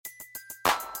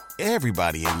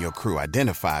Everybody in your crew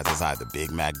identifies as either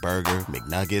Big Mac Burger,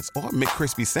 McNuggets, or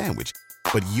McCrispy Sandwich.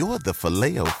 But you're the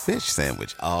Filet-O-Fish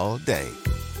Sandwich all day.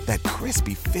 That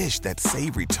crispy fish, that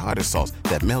savory tartar sauce,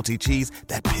 that melty cheese,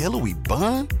 that pillowy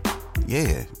bun.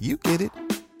 Yeah, you get it.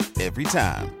 Every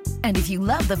time. And if you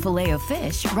love the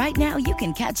Filet-O-Fish, right now you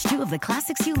can catch two of the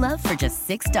classics you love for just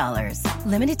 $6.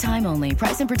 Limited time only.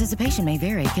 Price and participation may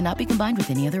vary. Cannot be combined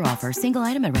with any other offer. Single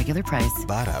item at regular price.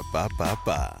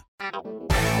 Ba-da-ba-ba-ba.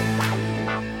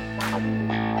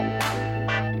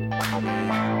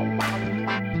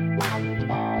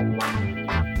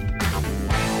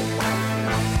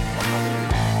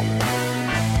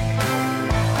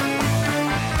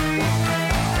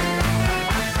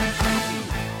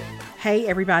 Hey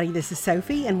everybody, this is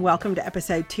Sophie and welcome to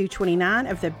episode 229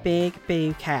 of the Big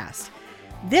Boo Cast.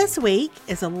 This week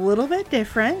is a little bit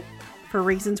different for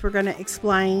reasons we're going to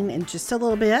explain in just a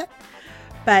little bit,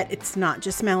 but it's not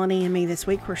just Melanie and me this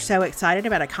week. We're so excited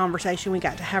about a conversation we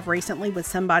got to have recently with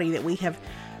somebody that we have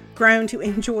grown to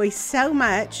enjoy so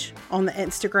much on the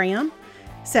Instagram.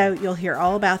 So you'll hear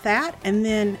all about that. And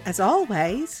then as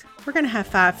always, we're going to have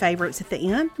 5 favorites at the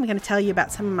end. I'm going to tell you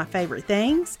about some of my favorite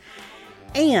things.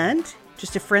 And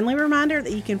just a friendly reminder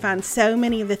that you can find so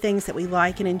many of the things that we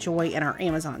like and enjoy in our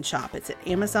Amazon shop. It's at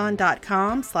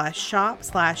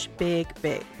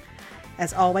amazon.com/shop/bigboo.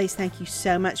 As always, thank you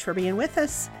so much for being with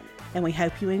us, and we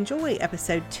hope you enjoy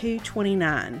episode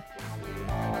 229.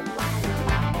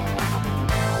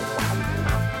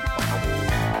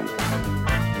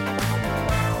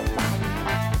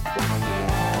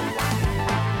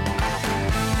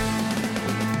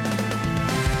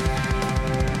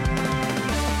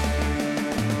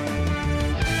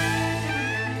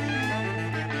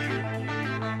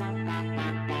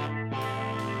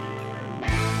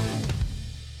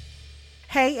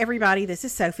 Hey everybody, this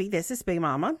is Sophie. This is Big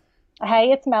Mama.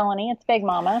 Hey, it's Melanie. It's Big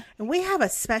Mama. And we have a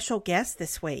special guest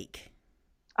this week.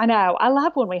 I know. I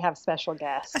love when we have special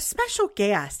guests. A special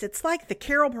guest. It's like the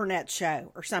Carol Burnett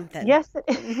show or something. Yes, it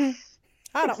is.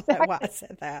 I don't know why I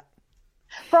said that.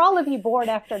 For all of you born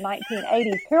after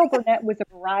 1980, Carol Burnett was a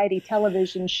variety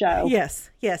television show. Yes.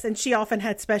 And she often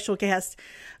had special guests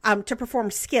to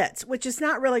perform skits, which is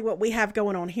not really what we have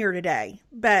going on here today.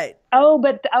 But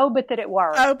but that it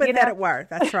were. That it were.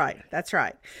 That's right. That's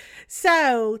right.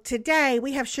 So today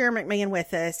we have Sharon McMahon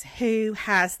with us, who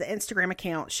has the Instagram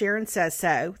account Sharon Says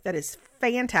So. That is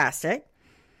fantastic.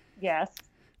 Yes.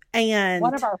 And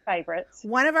one of our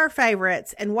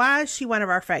favorites. And why is she one of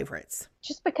our favorites?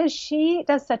 Just because she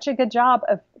does such a good job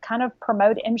of kind of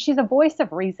promoting, and she's a voice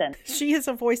of reason. She is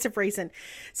a voice of reason.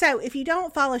 So if you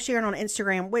don't follow Sharon on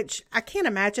Instagram, which I can't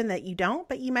imagine that you don't,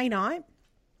 but you may not.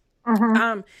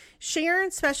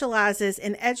 Sharon specializes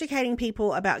in educating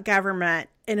people about government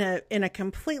in a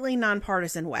completely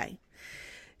nonpartisan way.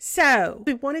 So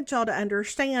we wanted y'all to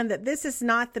understand that this is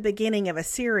not the beginning of a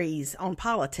series on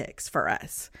politics for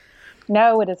us.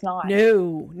 No, it is not.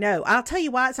 No. I'll tell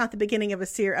you why it's not the beginning of a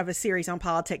series on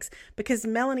politics, because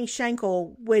Melanie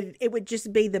Shankle would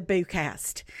just be the Boo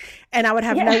Cast, and I would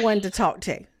have no one to talk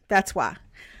to. That's why.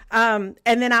 And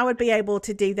then I would be able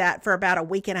to do that for about a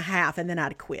week and a half, and then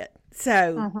I'd quit.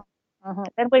 So,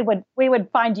 and we would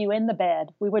find you in the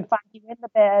bed.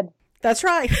 That's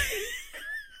right.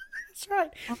 That's right.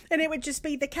 And it would just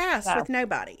be the cast with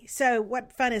nobody. So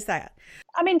what fun is that?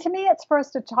 I mean, to me, it's for us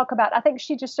to talk about. I think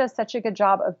she just does such a good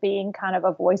job of being kind of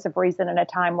a voice of reason in a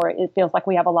time where it feels like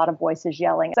we have a lot of voices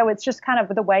yelling. So it's just kind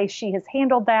of the way she has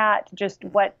handled that, just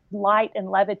what light and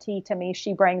levity to me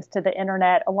she brings to the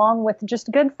internet, along with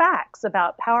just good facts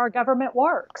about how our government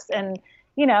works. And,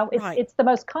 it's the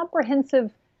most comprehensive,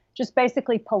 just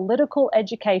basically political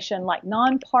education, like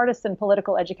nonpartisan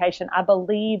political education, I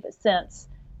believe, since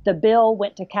the bill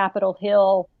went to Capitol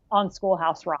Hill on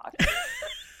Schoolhouse Rock.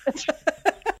 And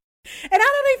I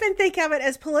don't even think of it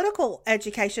as political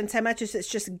education so much as it's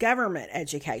just government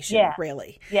education,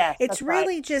 really. Yes, it's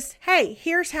really just, hey,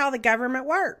 here's how the government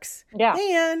works. Yeah.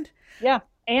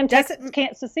 And Texas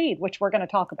can't secede, which we're going to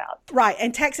talk about. Right.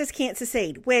 And Texas can't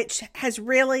secede, which has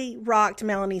really rocked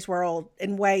Melanie's world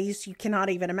in ways you cannot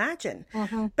even imagine.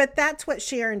 But that's what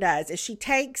Sharon does, is she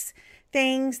takes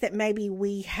things that maybe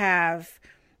we have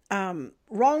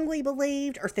wrongly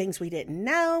believed, or things we didn't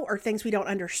know, or things we don't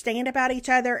understand about each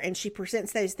other, and she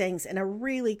presents those things in a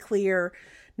really clear,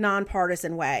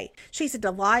 nonpartisan way. She's a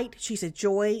delight. She's a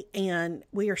joy, and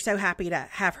we are so happy to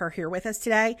have her here with us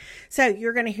today. So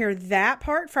you're going to hear that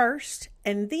part first,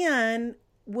 and then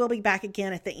we'll be back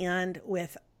again at the end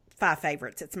with 5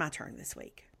 favorites. It's my turn this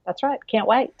week. That's right. Can't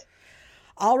wait.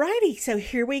 All righty. So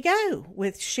here we go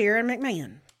with Sharon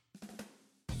McMahon.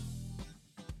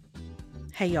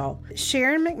 Hey y'all.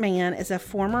 Sharon McMahon is a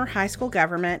former high school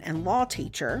government and law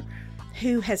teacher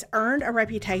who has earned a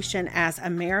reputation as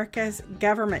America's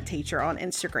government teacher on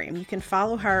Instagram. You can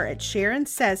follow her at Sharon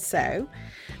Says So,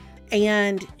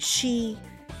 and she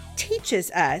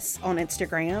teaches us on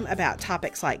Instagram about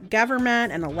topics like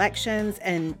government and elections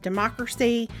and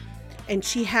democracy, and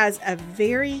she has a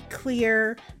very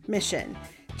clear mission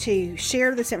to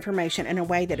share this information in a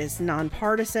way that is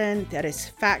nonpartisan, that is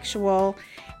factual,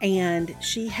 and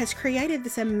she has created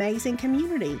this amazing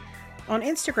community on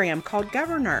Instagram called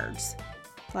GovernNerds,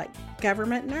 like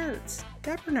government nerds,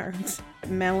 GovernNerds.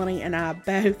 Melanie and I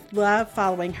both love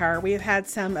following her. We have had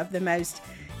some of the most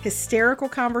hysterical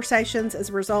conversations as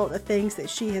a result of things that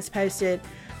she has posted.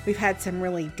 We've had some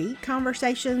really deep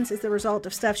conversations as a result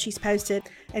of stuff she's posted,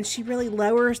 and she really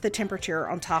lowers the temperature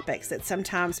on topics that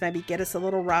sometimes maybe get us a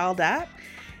little riled up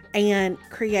and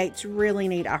creates really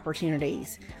neat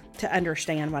opportunities to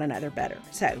understand one another better.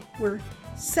 So we're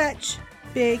such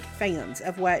big fans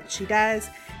of what she does,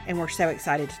 and we're so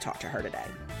excited to talk to her today.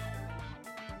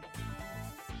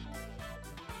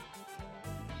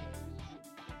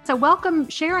 So welcome,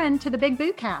 Sharon, to the Big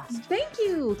Boo Cast. Thank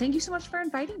you. Thank you so much for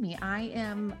inviting me.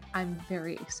 I'm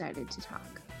very excited to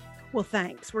talk. Well,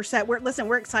 thanks.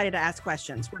 We're excited to ask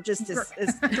questions. We're just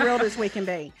as thrilled as we can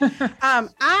be. I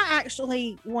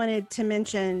actually wanted to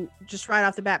mention just right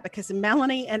off the bat, because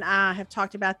Melanie and I have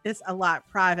talked about this a lot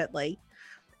privately.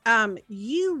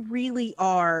 You really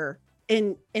are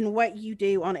in what you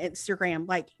do on Instagram.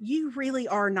 Like, you really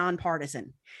are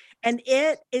nonpartisan, and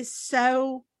it is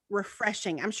so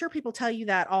refreshing. I'm sure people tell you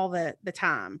that all the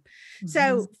time. Mm-hmm.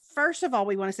 So first of all,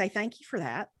 we want to say thank you for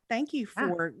that. Thank you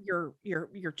for your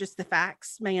just the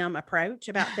facts, ma'am, approach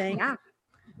about things. Yeah.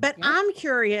 But I'm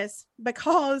curious,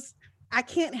 because I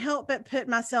can't help but put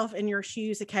myself in your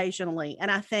shoes occasionally. And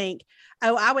I think,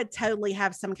 oh, I would totally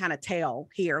have some kind of tail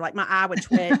here. Like my eye would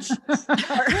twitch.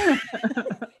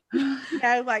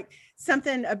 Like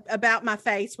something about my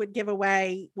face would give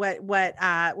away what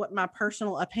my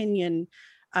personal opinion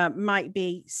might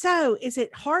be. So is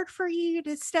it hard for you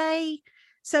to stay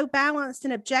so balanced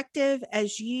and objective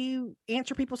as you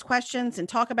answer people's questions and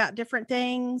talk about different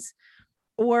things?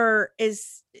 Or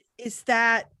is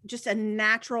that just a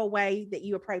natural way that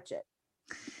you approach it?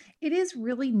 It is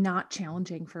really not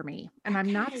challenging for me. And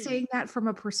I'm not saying that from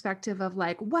a perspective of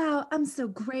like, wow, I'm so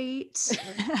great.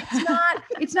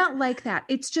 It's not like that.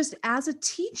 It's just, as a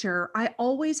teacher, I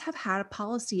always have had a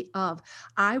policy of,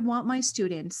 I want my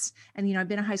students, and I've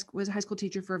been was a high school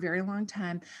teacher for a very long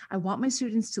time. I want my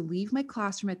students to leave my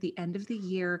classroom at the end of the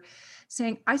year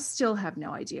saying, I still have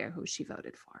no idea who she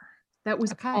voted for. That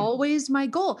was always my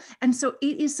goal. And so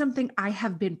it is something I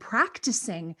have been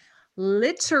practicing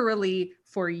literally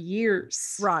for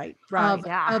years. Right.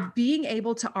 Of being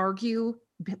able to argue,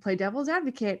 play devil's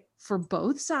advocate for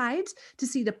both sides, to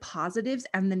see the positives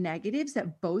and the negatives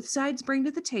that both sides bring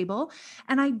to the table.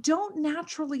 And I don't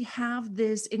naturally have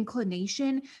this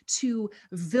inclination to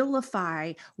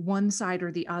vilify one side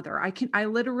or the other. I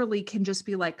literally can just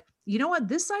be like, you know what,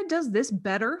 this side does this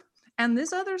better, and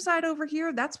this other side over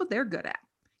here, that's what they're good at.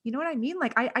 You know what I mean?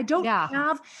 Like, I don't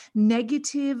have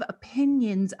negative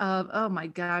opinions of, oh my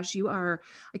gosh, I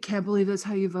can't believe that's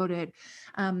how you voted.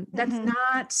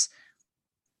 That's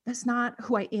not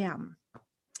who I am.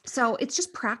 So it's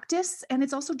just practice, and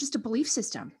it's also just a belief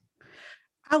system.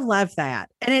 I love that.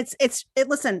 And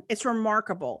listen, it's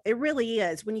remarkable. It really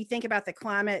is, when you think about the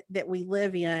climate that we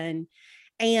live in.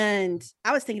 And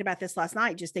I was thinking about this last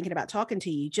night, just thinking about talking to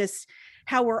you, just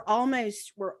how we're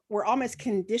almost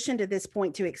conditioned to this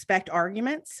point to expect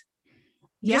arguments.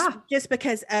 Just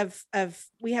because of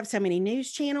we have so many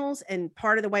news channels, and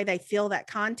part of the way they feel that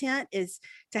content is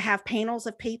to have panels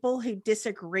of people who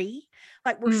disagree.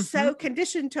 Like, we're so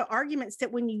conditioned to arguments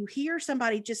that when you hear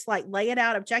somebody just like lay it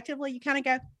out objectively, you kind of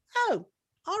go, oh,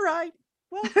 all right.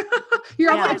 Well,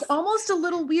 you're almost a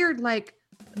little weird. Like,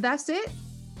 that's it.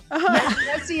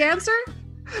 That's the answer.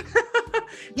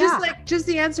 Just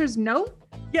the answer is no.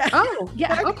 Yeah. Oh,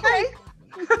 yeah. Okay.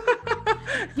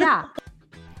 Yeah.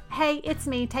 Hey, it's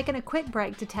me taking a quick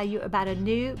break to tell you about a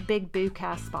new Big Boo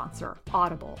Cast sponsor,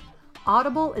 Audible.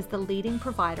 Audible is the leading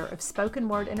provider of spoken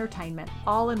word entertainment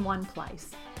all in one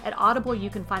place. At Audible, you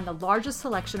can find the largest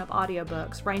selection of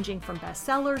audiobooks, ranging from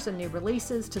bestsellers and new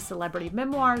releases to celebrity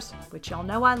memoirs, which y'all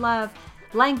know I love,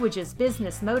 Languages,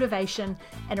 business, motivation,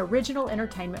 and original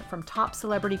entertainment from top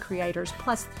celebrity creators,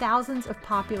 plus thousands of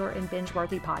popular and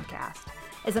binge-worthy podcasts.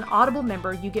 As an Audible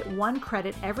member, you get 1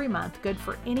 credit every month, good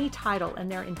for any title in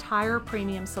their entire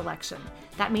premium selection.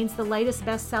 That means the latest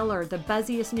bestseller, the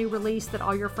buzziest new release that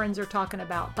all your friends are talking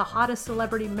about, the hottest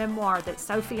celebrity memoir that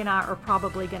Sophie and I are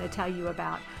probably going to tell you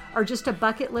about, or just a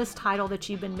bucket list title that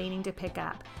you've been meaning to pick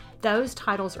up. Those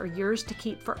titles are yours to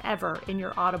keep forever in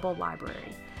your Audible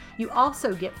library. You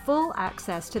also get full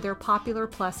access to their Popular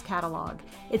Plus catalog.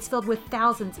 It's filled with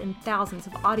thousands and thousands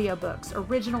of audiobooks,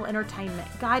 original entertainment,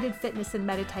 guided fitness and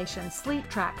meditation, sleep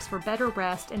tracks for better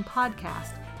rest, and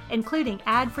podcasts, including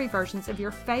ad-free versions of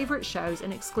your favorite shows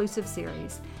and exclusive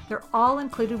series. They're all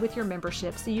included with your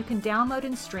membership, so you can download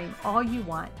and stream all you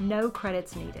want, no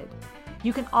credits needed.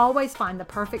 You can always find the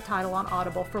perfect title on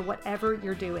Audible for whatever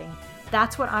you're doing.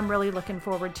 That's what I'm really looking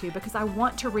forward to, because I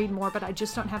want to read more, but I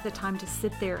just don't have the time to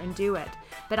sit there and do it.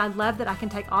 But I love that I can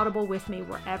take Audible with me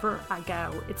wherever I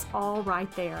go. It's all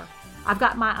right there. I've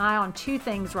got my eye on 2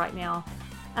 things right now.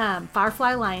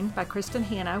 Firefly Lane by Kristen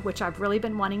Hanna, which I've really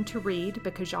been wanting to read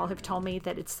because y'all have told me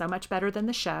that it's so much better than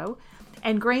the show.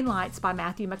 And Green Lights by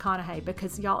Matthew McConaughey,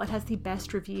 because y'all, it has the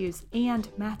best reviews and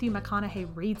Matthew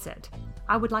McConaughey reads it.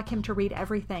 I would like him to read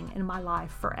everything in my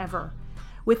life forever.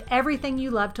 With everything you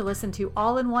love to listen to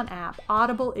all in one app,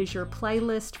 Audible is your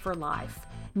playlist for life.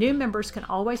 New members can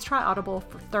always try Audible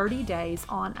for 30 days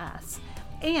on us.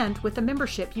 And with a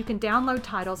membership, you can download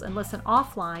titles and listen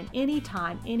offline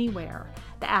anytime, anywhere.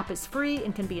 The app is free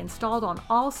and can be installed on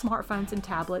all smartphones and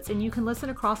tablets, and you can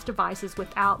listen across devices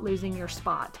without losing your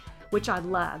spot, which I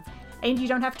love. And you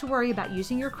don't have to worry about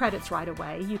using your credits right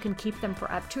away. You can keep them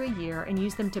for up to a year and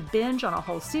use them to binge on a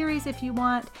whole series if you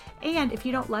want. And if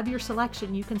you don't love your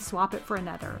selection, you can swap it for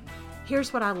another.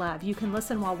 Here's what I love. You can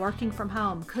listen while working from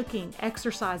home, cooking,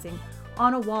 exercising,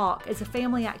 on a walk, as a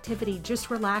family activity,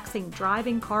 just relaxing,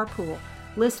 driving, carpool.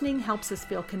 Listening helps us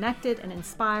feel connected and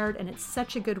inspired, and it's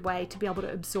such a good way to be able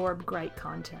to absorb great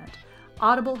content.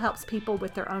 Audible helps people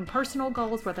with their own personal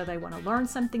goals, whether they want to learn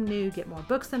something new, get more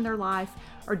books in their life,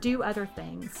 or do other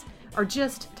things, or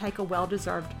just take a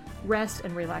well-deserved rest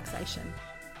and relaxation.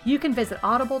 You can visit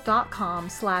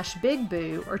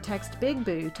audible.com/bigboo or text Big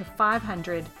Boo to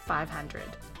 500-500.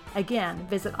 Again,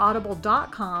 visit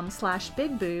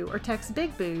audible.com/bigboo or text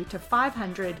Big Boo to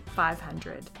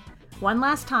 500-500. One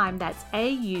last time, that's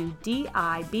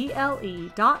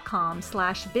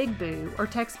audible.com/bigboo or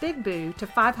text Big Boo to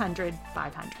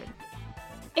 500-500.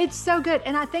 It's so good.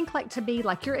 And I think, like, to be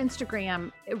like, your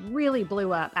Instagram, it really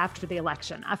blew up after the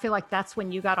election. I feel like that's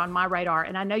when you got on my radar.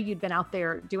 And I know you'd been out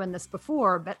there doing this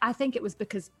before, but I think it was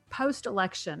because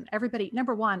post-election, everybody,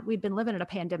 number one, we'd been living in a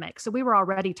pandemic, so we were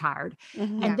already tired.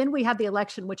 Mm-hmm. And then we had the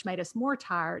election, which made us more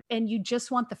tired. And you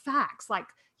just want the facts. Like,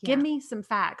 give me some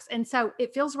facts. And so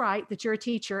it feels right that you're a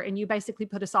teacher and you basically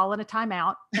put us all in a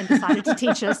timeout and decided to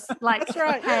teach us, like, that's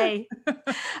right. Hey.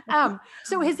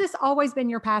 So has this always been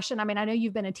your passion? I mean, I know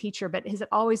you've been a teacher, but has it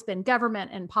always been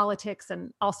government and politics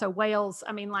and also whales?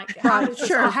 I mean, like, how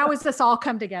has this all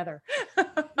come together?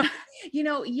 You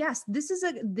know, yes, this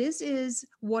is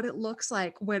what it looks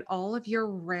like when all of your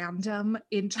random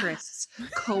interests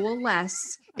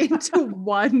coalesce into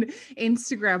one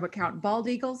Instagram account. Bald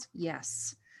eagles,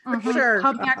 yes. Sure.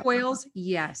 Humpback whales,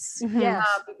 yes. Mm-hmm. Yes.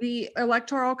 The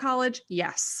Electoral College,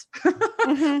 yes.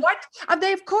 Mm-hmm. What?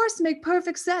 They of course make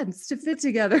perfect sense to fit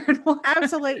together.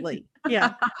 Absolutely.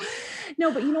 Yeah.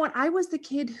 No, but you know what? I was the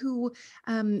kid who,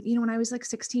 when I was like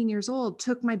 16 years old,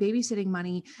 took my babysitting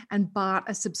money and bought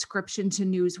a subscription to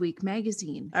Newsweek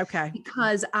magazine. Okay.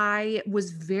 Because I was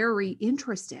very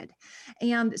interested.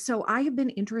 And so I have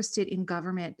been interested in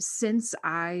government since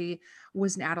I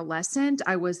was an adolescent.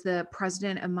 I was the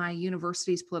president of my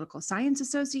university's political science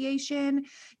association.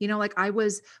 You know, like, I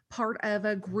was part of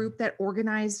a group that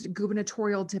organized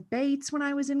gubernatorial debates when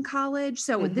I was in college.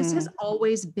 So this has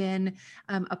always been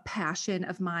a passion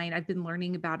of mine. I've been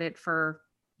learning about it for,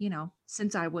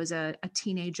 since I was a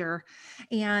teenager,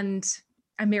 and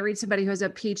I married somebody who has a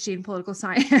PhD in political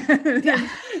science.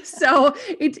 So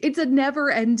it's a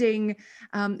never ending,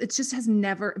 it just has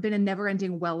never been a never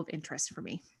ending well of interest for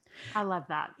me. I love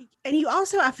that. And you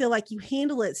also, I feel like you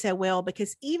handle it so well,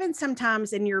 because even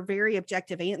sometimes in your very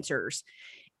objective answers,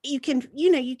 you can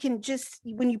just,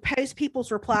 when you post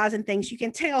people's replies and things, you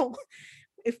can tell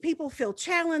if people feel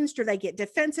challenged or they get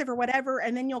defensive or whatever,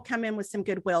 and then you'll come in with some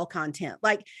goodwill content.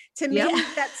 Like, to me,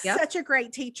 that's such a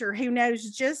great teacher who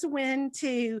knows just when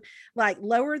to, like,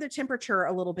 lower the temperature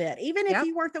a little bit. Even if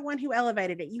you weren't the one who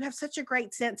elevated it, you have such a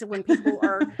great sense of when people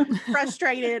are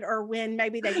frustrated, or when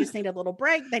maybe they just need a little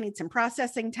break. They need some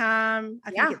processing time.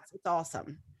 I think it's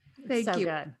awesome. Thank So you.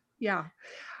 good. Yeah.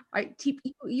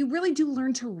 You really do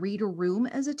learn to read a room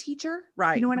as a teacher.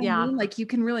 Right. You know what I Yeah. mean? Like you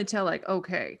can really tell like,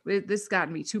 okay, this got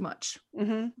me too much.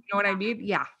 Mm-hmm. You know what I mean?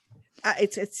 Yeah.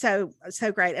 It's so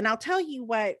great. And I'll tell you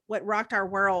what rocked our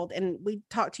world. And we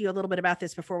talked to you a little bit about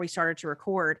this before we started to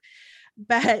record,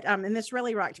 but, and this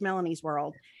really rocked Melanie's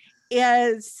world,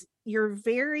 is your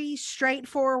very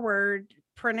straightforward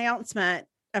pronouncement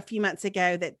a few months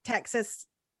ago that Texas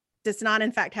does not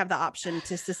in fact have the option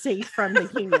to secede from the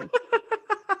union.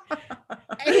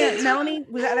 And Melanie,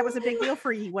 that was a big deal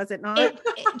for you, was it not? It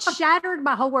shattered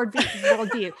my whole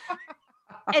worldview.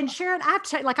 And Sharon, I have to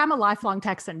say, like, I'm a lifelong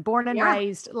Texan, born and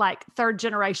raised, like third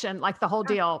generation, like the whole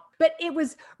deal. But it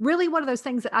was really one of those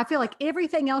things that I feel like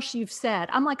everything else you've said,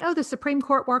 I'm like, oh, the Supreme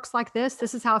Court works like this.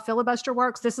 This is how a filibuster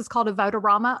works. This is called a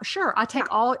vote-a-rama. Sure, I take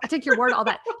your word, all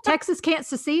that. Texas can't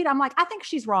secede. I'm like, I think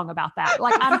she's wrong about that.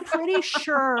 Like, I'm pretty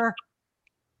sure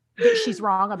that she's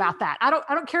wrong about that. I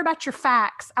don't care about your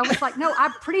facts. I was like, no,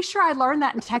 I'm pretty sure I learned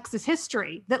that in Texas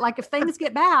history, that like if things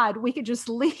get bad, we could just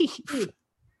leave.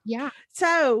 Yeah.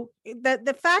 So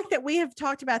the fact that we have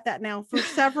talked about that now for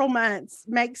several months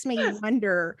makes me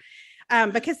wonder,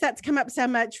 because that's come up so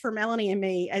much for Melanie and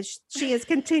me as she has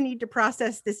continued to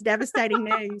process this devastating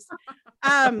news.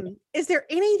 Is there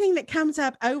anything that comes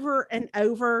up over and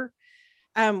over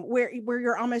where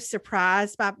you're almost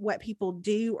surprised by what people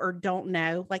do or don't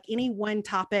know? Like any one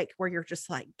topic where you're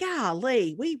just like,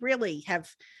 golly, we really have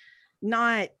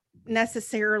not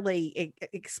necessarily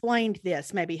explained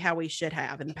this maybe how we should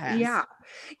have in the past.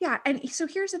 Yeah. And so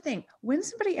here's the thing. When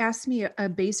somebody asks me a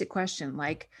basic question,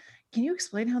 like, can you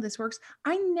explain how this works?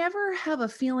 I never have a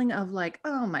feeling of like,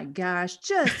 oh my gosh,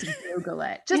 just Google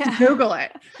it. Just Google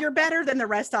it. You're better than the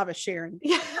rest of us, Sharon.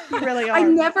 Yeah. You really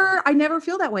are. I never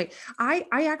feel that way. I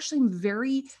actually am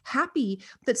very happy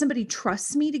that somebody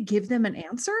trusts me to give them an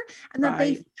answer and that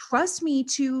they trust me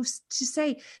to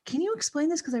say, can you explain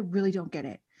this? Because I really don't get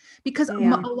it. Because a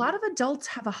lot of adults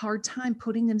have a hard time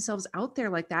putting themselves out there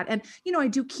like that. And, you know, I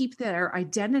do keep their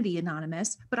identity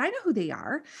anonymous, but I know who they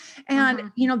are.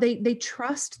 And, you know, they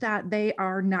trust that they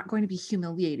are not going to be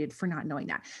humiliated for not knowing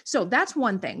that. So that's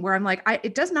one thing where I'm like,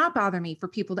 it does not bother me for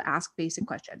people to ask basic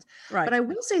questions. Right. But I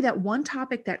will say that one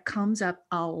topic that comes up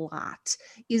a lot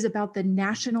is about the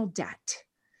national debt.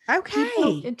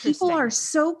 Okay. People are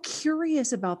so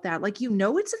curious about that. Like, you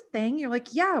know, it's a thing. You're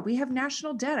like, yeah, we have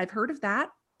national debt. I've heard of that.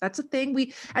 That's a thing.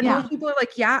 Most people are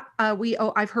like,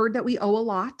 I've heard that we owe a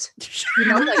lot, you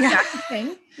know, like that's a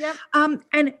thing. Yep.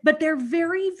 But they're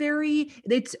very, very,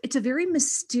 it's a very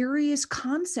mysterious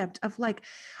concept of like,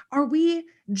 are we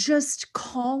just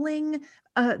calling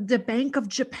the Bank of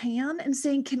Japan and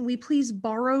saying, can we please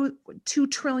borrow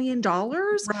 $2 trillion?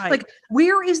 Right. Like,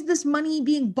 where is this money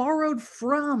being borrowed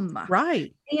from?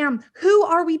 Right. And who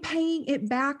are we paying it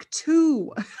back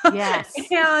to? Yes.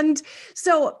 And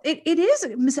so it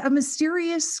is a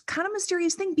mysterious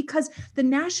thing because the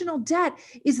national debt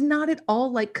is not at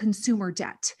all like consumer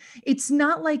debt. It's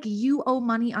not like you owe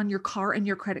money on your car and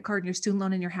your credit card and your student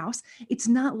loan and your house. It's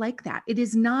not like that. It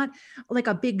is not like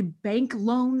a big bank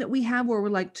loan that we have where we're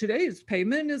like, today's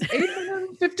payment is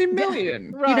 $850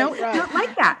 million. Right, you know, right. not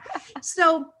like that.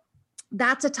 So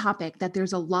that's a topic that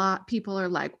there's a lot. People are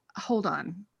like, hold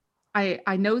on.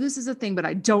 I know this is a thing, but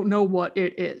I don't know what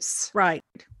it is. Right.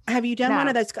 Have you done one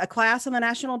of those, a class on the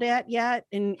national debt yet?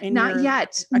 Not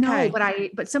yet. Okay. No,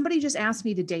 but somebody just asked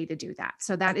me today to do that.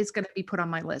 So that is going to be put on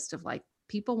my list of like,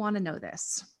 people want to know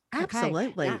this.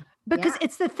 Absolutely. Okay. Yeah. Because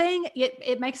it's the thing,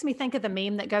 it makes me think of the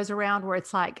meme that goes around where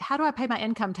it's like, how do I pay my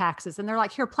income taxes? And they're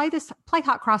like, here, play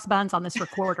hot cross buns on this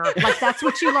recorder. Like that's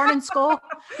what you learn in school,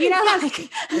 you know? Like,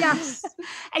 yes.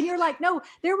 And you're like, no,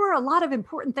 there were a lot of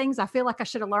important things I feel like I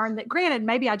should have learned that, granted,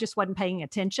 maybe I just wasn't paying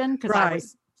attention because I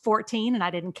was 14 and I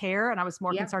didn't care. And I was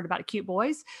more concerned about cute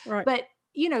boys. Right. But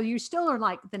you know, you still are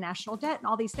like the national debt and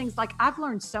all these things. Like I've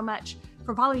learned so much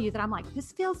from following you that I'm like,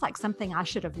 this feels like something I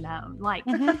should have known. Like,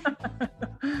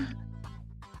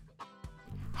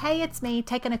 hey, it's me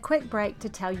taking a quick break to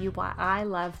tell you why I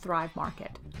love Thrive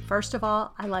Market. First of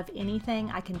all, I love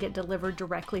anything I can get delivered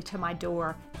directly to my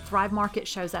door. Thrive Market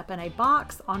shows up in a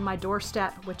box on my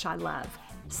doorstep, which I love.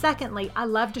 Secondly, I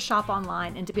love to shop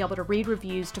online and to be able to read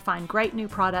reviews to find great new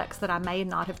products that I may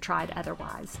not have tried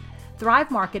otherwise.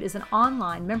 Thrive Market is an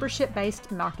online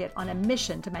membership-based market on a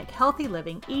mission to make healthy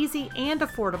living easy and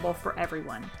affordable for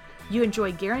everyone. You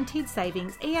enjoy guaranteed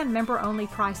savings and member-only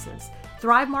prices.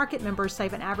 Thrive Market members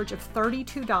save an average of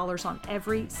 $32 on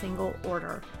every single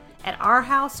order. At our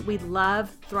house, we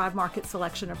love Thrive Market's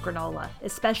selection of granola,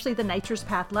 especially the Nature's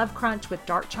Path Love Crunch with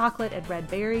dark chocolate and red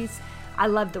berries. I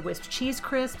love the Wisp cheese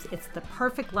crisps. It's the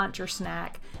perfect lunch or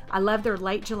snack. I love their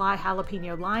late July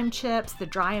jalapeno lime chips, the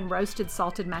dry and roasted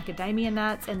salted macadamia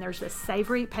nuts, and there's this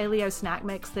savory paleo snack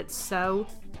mix that's so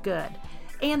good.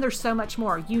 And there's so much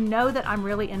more. You know that I'm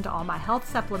really into all my health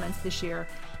supplements this year,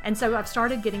 and so I've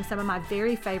started getting some of my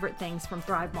very favorite things from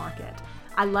Thrive Market.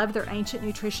 I love their Ancient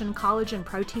Nutrition collagen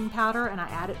protein powder, and I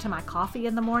add it to my coffee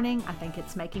in the morning. I think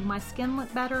it's making my skin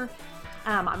look better.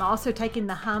 I'm also taking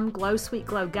the Hum Glow Sweet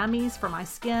Glow gummies for my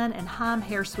skin and Hum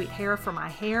Hair Sweet Hair for my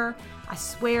hair. I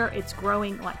swear it's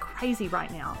growing like crazy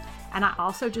right now. And I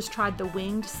also just tried the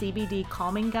Winged CBD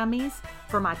calming gummies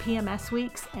for my PMS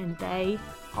weeks, and they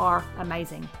are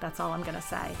amazing. That's all I'm gonna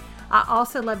say. I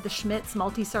also love the Schmidt's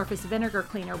multi-surface vinegar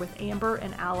cleaner with amber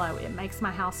and aloe. It makes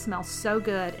my house smell so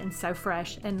good and so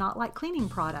fresh and not like cleaning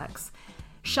products.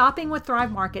 Shopping with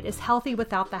Thrive Market is healthy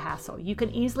without the hassle. You can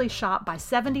easily shop by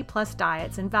 70 plus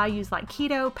diets and values like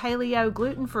keto, paleo,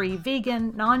 gluten-free,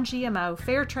 vegan, non-GMO,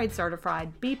 fair trade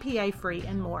certified, BPA free,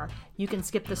 and more. You can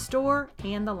skip the store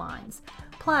and the lines.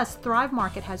 Plus, Thrive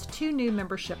Market has 2 new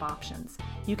membership options.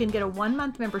 You can get a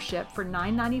 1-month membership for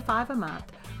 $9.95 a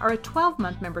month or a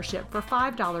 12-month membership for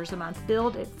 $5 a month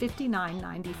billed at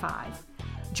 $59.95.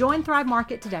 Join Thrive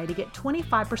Market today to get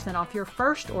 25% off your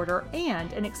first order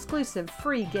and an exclusive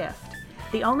free gift.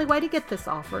 The only way to get this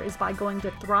offer is by going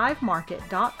to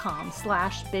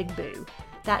thrivemarket.com/bigboo.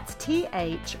 That's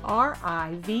THRIVE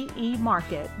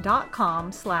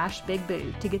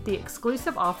market.com/bigboo to get the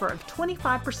exclusive offer of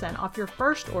 25% off your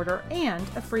first order and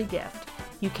a free gift.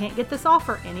 You can't get this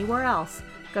offer anywhere else.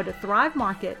 Go to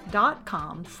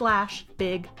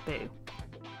thrivemarket.com/bigboo.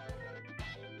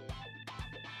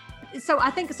 So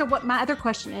what my other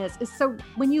question is so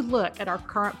when you look at our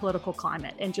current political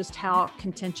climate and just how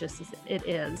contentious it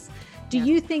is, do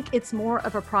you think it's more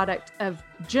of a product of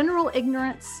general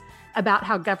ignorance about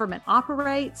how government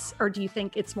operates, or do you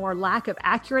think it's more lack of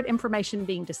accurate information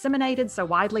being disseminated so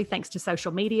widely thanks to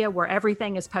social media where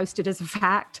everything is posted as a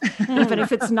fact, even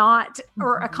if it's not,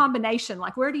 or a combination?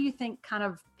 Like, where do you think kind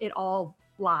of it all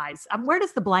lies? Where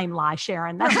does the blame lie,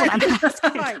 Sharon? That's what I'm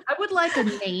asking. I would like a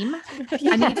name.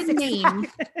 I need a name.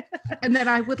 And then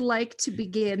I would like to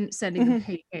begin sending a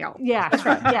pay mail. Yeah, that's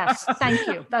right. Yes. Thank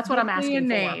you. That's what I'm asking a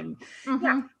name. for.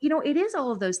 Mm-hmm. Yeah. It is all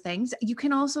of those things. You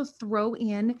can also throw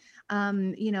in,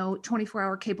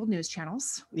 24-hour cable news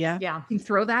channels. Yeah. Yeah. You can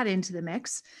throw that into the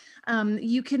mix.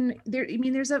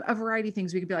 There's a variety of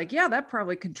things we could be like, yeah, that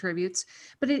probably contributes,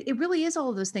 but it really is all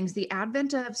of those things. The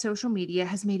advent of social media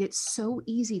has made it so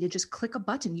easy to just click a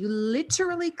button. You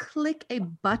literally click a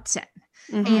button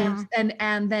and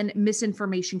then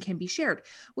misinformation can be shared.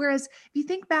 Whereas if you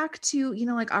think back to,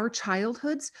 like our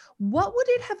childhoods, what would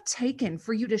it have taken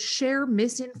for you to share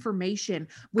misinformation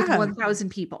with 1,000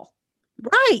 people?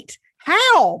 Right.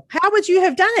 How would you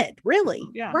have done it? Really?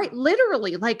 Yeah. Right.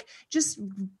 Literally, like just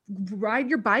ride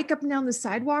your bike up and down the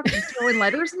sidewalk and throwing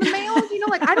letters in the mail.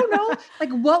 I don't know, like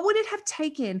what would it have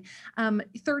taken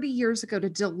 30 years ago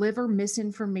to deliver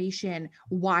misinformation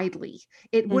widely?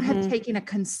 It would have taken a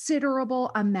considerable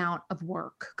amount of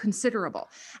work, considerable.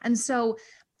 And so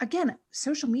again,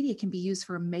 social media can be used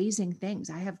for amazing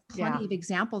things. I have plenty of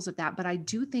examples of that, but I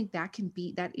do think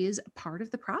that is part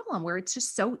of the problem where it's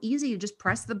just so easy to just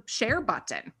press the share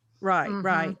button. Right,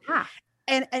 right. Yeah.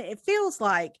 And it feels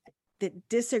like that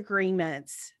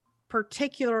disagreements,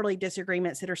 particularly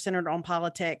disagreements that are centered on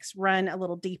politics, run a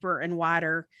little deeper and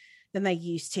wider than they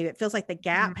used to. It feels like the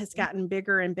gap has gotten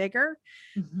bigger and bigger,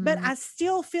 but I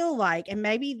still feel like, and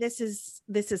maybe this is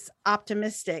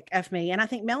optimistic of me, and I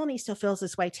think Melanie still feels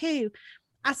this way too.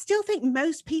 I still think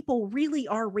most people really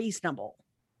are reasonable.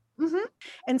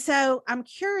 And so I'm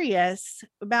curious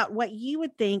about what you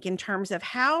would think in terms of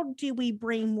how do we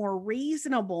bring more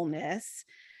reasonableness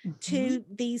to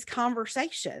these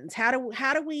conversations? How do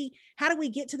we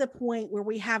get to the point where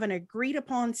we have an agreed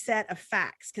upon set of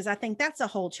facts? Because I think that's a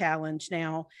whole challenge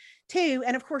now too.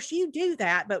 And of course you do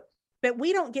that, but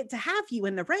we don't get to have you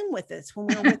in the room with us when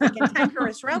we're with a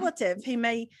cantankerous relative who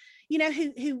may,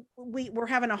 who we're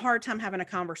having a hard time having a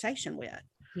conversation with.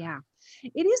 Yeah.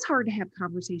 It is hard to have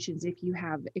conversations if you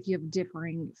have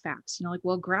differing facts,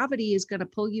 gravity is going to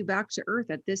pull you back to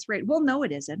earth at this rate. Well, no,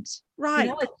 it isn't.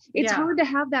 Right. It's hard to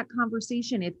have that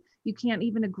conversation if you can't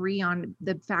even agree on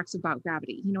the facts about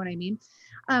gravity. You know what I mean?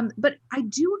 But I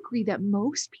do agree that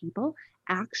most people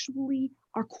actually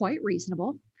are quite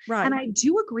reasonable. Right. And I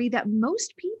do agree that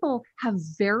most people have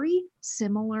very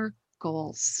similar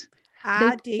goals.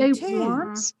 I do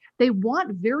too. They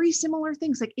want very similar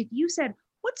things. Like if you said,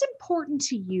 what's important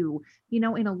to you, in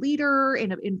a leader,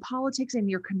 in politics, in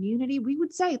your community. We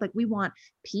would say, like, we want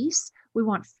peace, we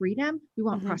want freedom, we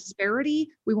want prosperity,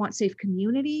 we want safe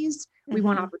communities, we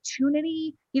want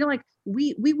opportunity. Like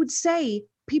we would say,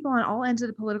 people on all ends of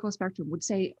the political spectrum would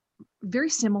say very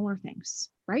similar things,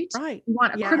 right? Right. We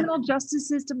want a criminal justice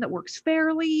system that works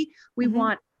fairly. We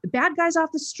want the bad guys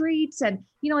off the streets. And,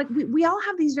 like we all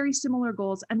have these very similar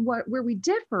goals. And where we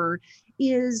differ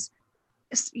is,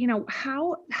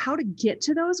 how to get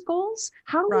to those goals.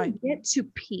 How do we get to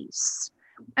peace?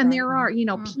 And there are,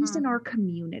 peace in our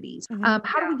communities.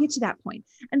 How do we get to that point?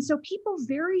 And so people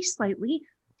vary slightly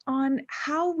on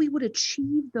how we would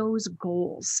achieve those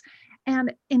goals.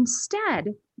 And instead,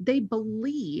 they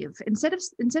believe, instead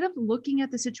of looking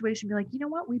at the situation, be like, you know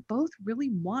what, we both really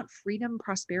want freedom,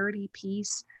 prosperity,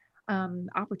 peace,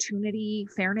 opportunity,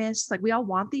 fairness. Like, we all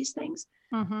want these things.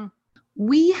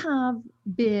 We have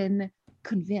been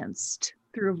convinced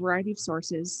through a variety of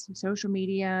sources, social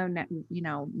media,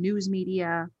 news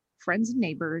media, friends and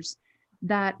neighbors,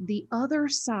 that the other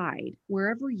side,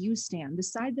 wherever you stand, the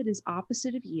side that is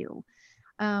opposite of you,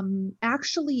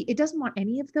 actually, it doesn't want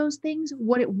any of those things.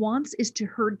 What it wants is to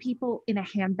herd people in a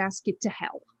handbasket to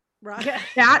hell. Right.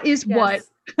 That is what,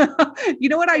 you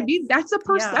know what I mean? That's a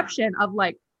perception of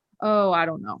like, oh, I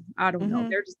don't know.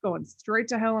 They're just going straight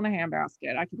to hell in a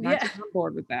handbasket. I could not get on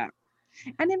board with that.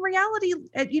 And in reality,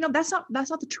 that's not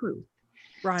the truth.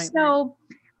 Right. So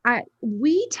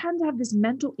we tend to have this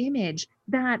mental image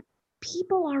that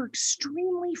people are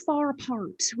extremely far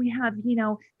apart. We have,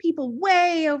 people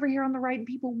way over here on the right and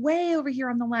people way over here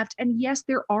on the left. And yes,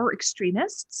 there are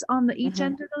extremists on each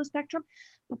end of the spectrum,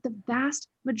 but the vast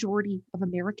majority of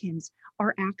Americans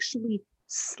are actually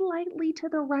slightly to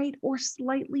the right or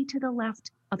slightly to the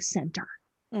left of center.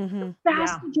 The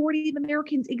vast majority of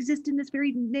Americans exist in this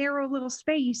very narrow little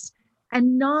space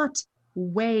and not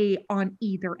way on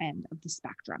either end of the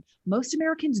spectrum. Most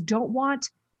Americans don't want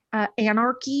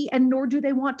anarchy, and nor do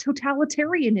they want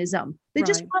totalitarianism. They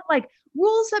just want like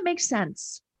rules that make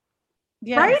sense.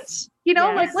 Right?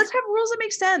 Like, let's have rules that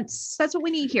make sense. That's what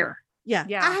we need here. Yeah.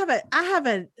 I have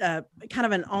a kind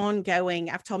of an ongoing,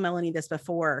 I've told Melanie this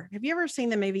before. Have you ever seen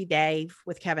the movie Dave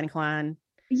with Kevin Kline?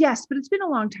 Yes, but it's been a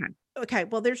long time. Okay.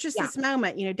 Well, there's just this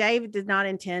moment, Dave did not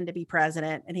intend to be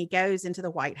president, and he goes into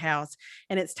the White House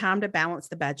and it's time to balance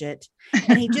the budget.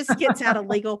 And he just gets out a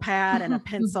legal pad and a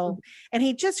pencil and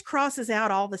he just crosses out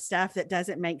all the stuff that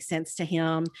doesn't make sense to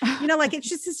him. Like, it's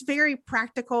just this very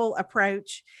practical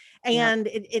approach. And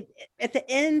it at the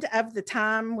end of the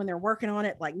time when they're working on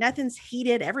it, like, nothing's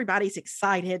heated. Everybody's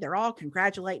excited. They're all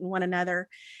congratulating one another.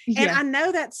 And I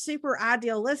know that's super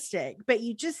idealistic, but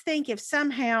you just think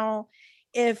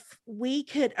if we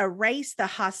could erase the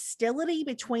hostility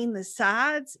between the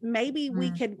sides, maybe we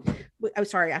could, oh,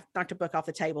 sorry, I knocked a book off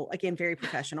the table. Again, very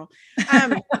professional.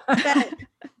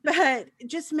 But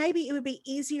just maybe it would be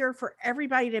easier for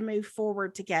everybody to move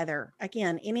forward together.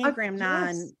 Again, Enneagram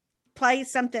 9 play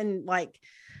something like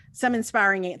some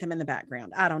inspiring anthem in the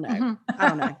background. I don't know.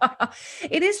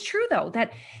 It is true though,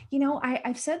 that,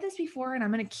 I've said this before and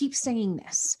I'm going to keep saying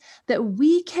this, that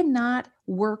we cannot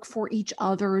work for each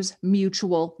other's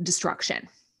mutual destruction.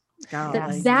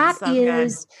 That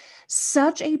is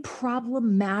such a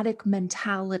problematic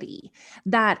mentality,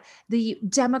 that the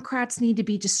Democrats need to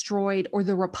be destroyed or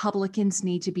the Republicans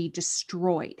need to be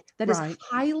destroyed. That is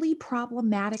highly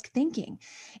problematic thinking.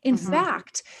 In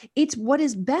fact, it's what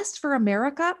is best for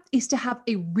America is to have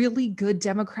a really good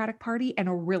Democratic Party and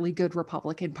a really good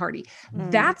Republican Party.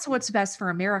 That's what's best for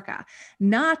America.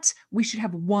 Not we should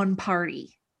have one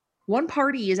party. One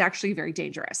party is actually very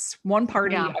dangerous. One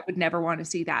party, I would never want to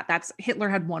see that. Hitler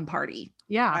had one party.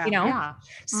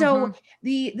 So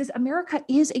this America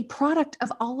is a product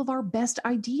of all of our best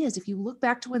ideas. If you look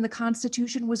back to when the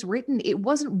Constitution was written, it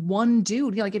wasn't one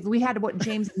dude. Like, if we had what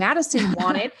James Madison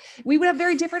wanted, we would have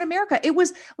very different America. It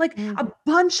was like a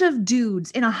bunch of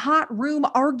dudes in a hot room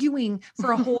arguing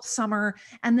for a whole summer.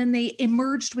 And then they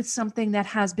emerged with something that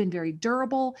has been very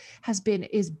durable,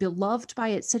 is beloved by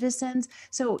its citizens.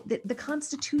 So the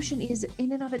Constitution is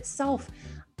in and of itself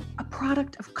a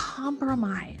product of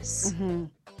compromise.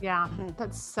 Yeah,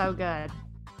 that's so good.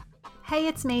 Hey,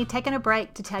 it's me taking a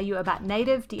break to tell you about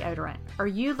Native deodorant. Are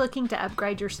you looking to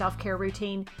upgrade your self-care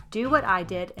routine? Do what I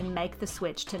did and make the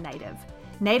switch to Native.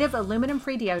 Native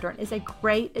aluminum-free deodorant is a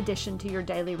great addition to your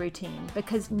daily routine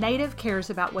because Native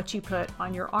cares about what you put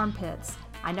on your armpits.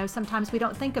 I know sometimes we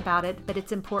don't think about it, but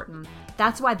it's important.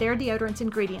 That's why their deodorant's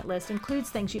ingredient list includes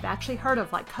things you've actually heard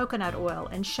of, like coconut oil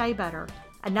and shea butter.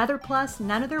 Another plus,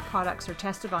 none of their products are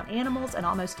tested on animals and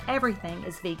almost everything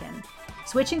is vegan.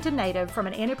 Switching to Native from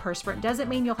an antiperspirant doesn't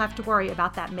mean you'll have to worry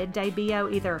about that midday BO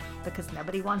either, because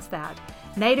nobody wants that.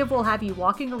 Native will have you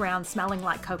walking around smelling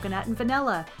like coconut and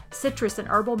vanilla, citrus and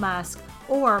herbal musk,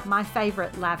 or my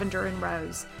favorite, lavender and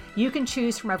rose. You can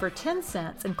choose from over 10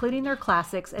 scents, including their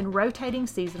classics and rotating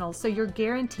seasonals, so you're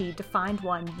guaranteed to find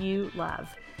one you love.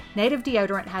 Native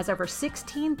deodorant has over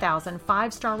 16,000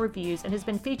 five-star reviews and has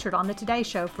been featured on the Today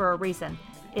Show for a reason.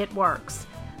 It works.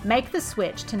 Make the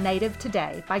switch to Native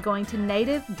today by going to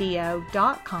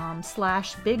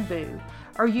nativedeo.com/bigboo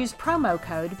or use promo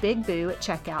code BIGBOO at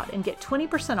checkout and get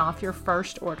 20% off your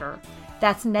first order.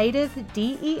 That's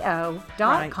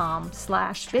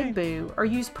nativedeo.com/bigboo or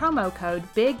use promo code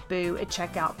BIGBOO at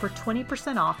checkout for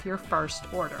 20% off your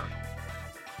first order.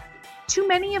 Too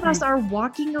many of us are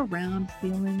walking around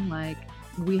feeling like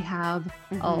we have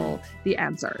all the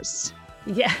answers.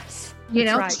 Yes. You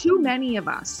know, right. Too many of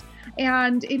us.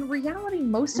 And in reality,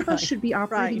 most of us should be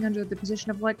operating under the position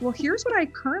of like, well, here's what I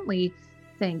currently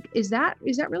think. Is that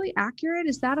really accurate?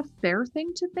 Is that a fair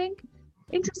thing to think?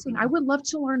 Interesting. I would love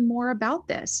to learn more about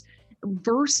this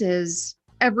versus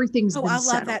everything's been I love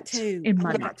settled that too. in my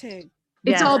I love mind. that too.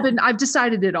 It's all been, I've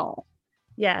decided it all.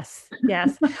 Yes.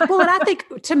 Yes. Well, and I think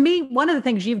to me, one of the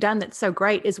things you've done that's so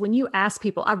great is when you ask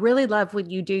people, I really love when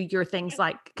you do your things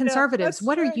like conservatives.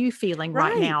 What are you feeling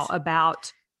right now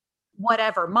about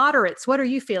whatever? Moderates, what are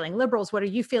you feeling? Liberals, what are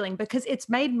you feeling? Because it's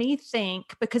made me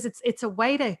think, because it's a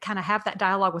way to kind of have that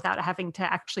dialogue without having to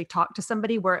actually talk to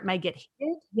somebody where it may get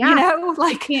heated. Yeah. You know,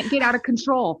 like Can't get out of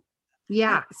control.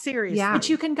 Yeah. Seriously. Yeah. but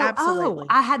you can go, Absolutely.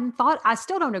 I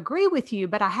still don't agree with you,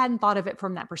 but I hadn't thought of it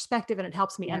from that perspective. And it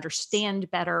helps me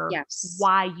understand better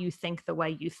why you think the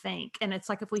way you think. And it's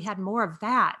like, if we had more of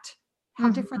that, how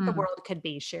different the world could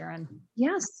be, Sharon.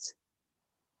 Yes.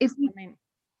 If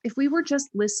we were just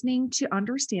listening to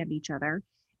understand each other,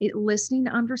 listening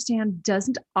to understand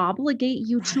doesn't obligate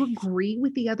you to agree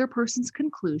with the other person's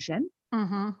conclusion.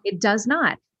 It does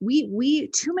not. We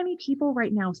too many people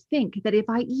right now think that if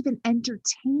I even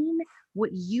entertain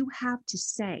what you have to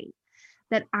say,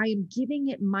 that I am giving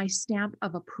it my stamp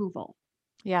of approval.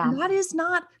 Yeah. And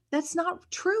that's not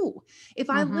true.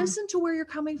 If I listen to where you're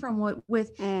coming from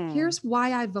with here's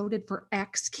why I voted for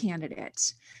X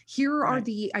candidate. Here are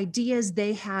the ideas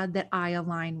they had that I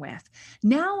align with.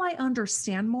 Now I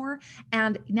understand more.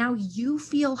 And now you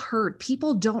feel heard.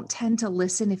 People don't tend to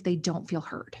listen if they don't feel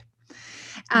heard.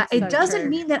 It doesn't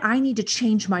mean that I need to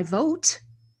change my vote.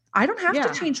 I don't have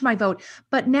to change my vote,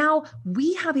 but now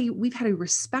we've had a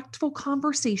respectful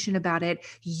conversation about it.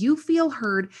 You feel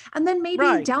heard. And then maybe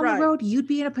down the road, you'd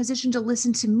be in a position to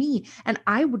listen to me and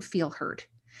I would feel heard.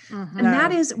 And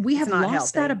that is, we have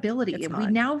lost that ability. We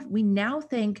now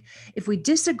think if we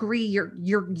disagree,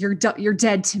 you're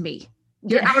dead to me.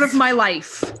 You're out of my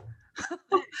life.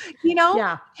 You know?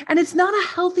 Yeah. And it's not a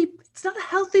healthy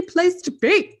place to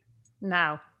be.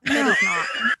 No, it is not.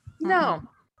 No.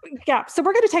 Yeah. So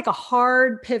we're going to take a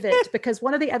hard pivot because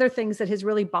one of the other things that has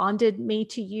really bonded me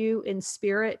to you in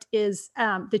spirit is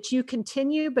that you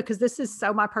continue, because this is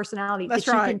so my personality, That's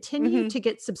that right. you continue to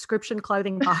get subscription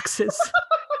clothing boxes.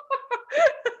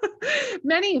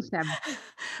 Many of them.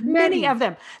 Many of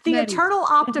them. The Many. eternal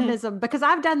optimism, because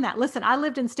I've done that. Listen, I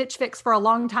lived in Stitch Fix for a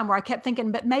long time where I kept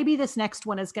thinking, but maybe this next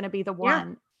one is going to be the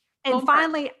one. And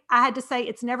finally, I had to say,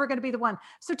 it's never going to be the one.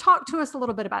 So talk to us a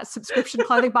little bit about subscription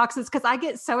clothing boxes, because I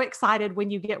get so excited when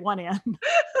you get one in.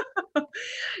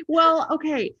 Well,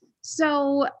 okay.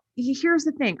 So here's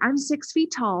the thing. I'm 6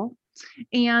 feet tall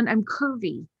and I'm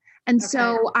curvy. And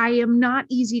so I am not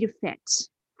easy to fit,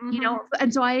 you know?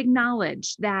 And so I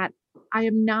acknowledge that I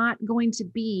am not going to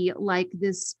be like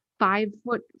this 5'5",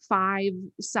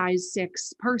 size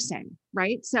 6 person.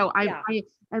 Right. So I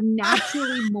am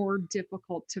naturally more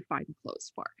difficult to find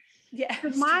clothes for. Yeah.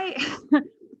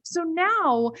 So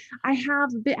now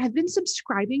I've been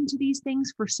subscribing to these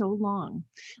things for so long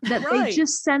that they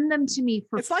just send them to me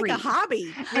for free. It's like a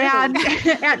hobby. And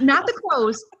not the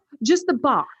clothes, just the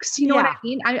box. You know what I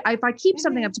mean? If I keep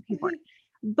something up to pay for it.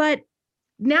 But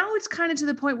now it's kind of to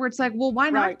the point where it's like, well, why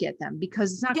not get them?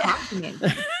 Because it's not costing me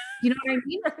anything. You know what I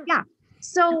mean? Yeah.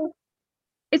 So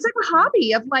it's like a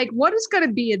hobby of like, what is going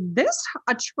to be in this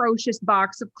atrocious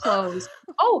box of clothes?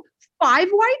 Oh, 5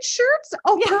 white shirts?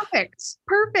 Oh,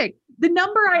 perfect. The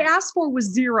number I asked for was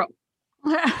 0.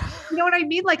 You know what I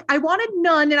mean? Like I wanted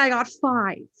none and I got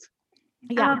 5.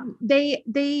 Yeah.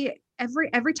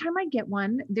 every time I get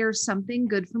one, there's something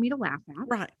good for me to laugh at.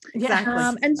 Right.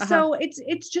 Exactly. And so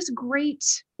it's just great.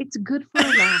 It's good for a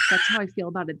laugh. That's how I feel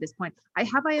about it at this point. I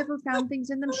ever found things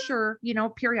in them? Sure.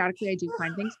 Periodically I do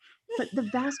find things, but the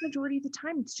vast majority of the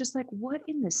time, it's just like, what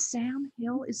in the Sam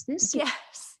Hill is this?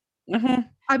 Yes. Mhm.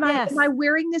 Am I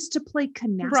wearing this to play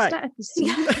canasta at the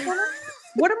senior corner?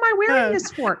 What am I wearing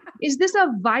this for? Is this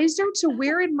a visor to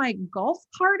wear in my golf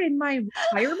cart in my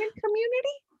retirement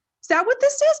community? Is that what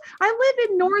this is? I live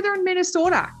in northern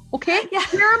Minnesota. Okay. Yeah.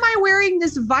 Where am I wearing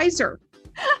this visor?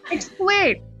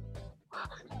 Explain.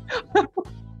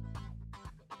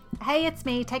 Hey, it's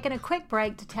me taking a quick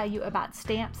break to tell you about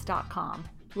Stamps.com.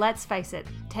 Let's face it,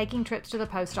 taking trips to the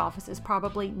post office is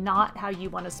probably not how you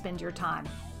want to spend your time.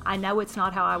 I know it's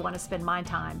not how I want to spend my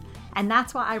time, and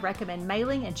that's why I recommend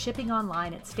mailing and shipping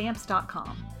online at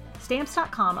Stamps.com.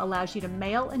 Stamps.com allows you to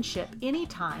mail and ship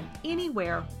anytime,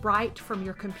 anywhere, right from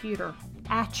your computer,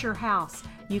 at your house.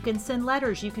 You can send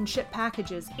letters, you can ship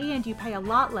packages, and you pay a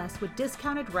lot less with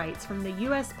discounted rates from the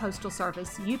U.S. Postal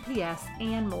Service, UPS,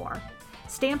 and more.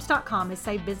 Stamps.com has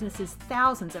saved businesses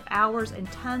thousands of hours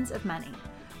and tons of money.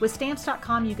 With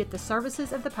Stamps.com, you get the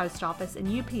services of the post office and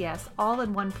UPS all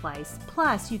in one place.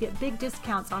 Plus, you get big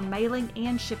discounts on mailing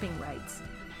and shipping rates.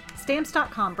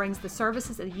 Stamps.com brings the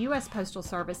services of the U.S. Postal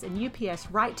Service and UPS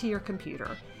right to your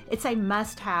computer. It's a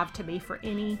must-have to me for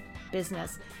any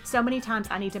business. So many times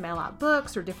I need to mail out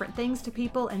books or different things to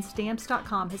people, and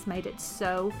Stamps.com has made it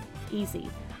so easy.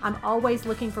 I'm always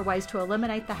looking for ways to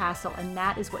eliminate the hassle, and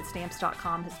that is what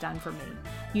Stamps.com has done for me.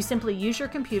 You simply use your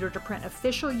computer to print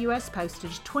official U.S.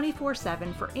 postage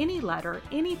 24/7 for any letter,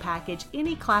 any package,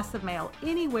 any class of mail,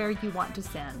 anywhere you want to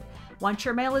send. Once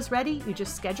your mail is ready, you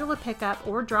just schedule a pickup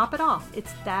or drop it off.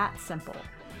 It's that simple.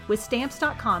 With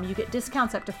Stamps.com, you get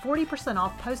discounts up to 40%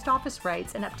 off post office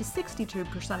rates and up to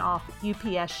 62% off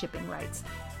UPS shipping rates.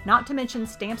 Not to mention,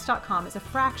 Stamps.com is a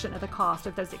fraction of the cost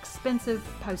of those expensive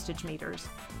postage meters.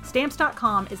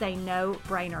 Stamps.com is a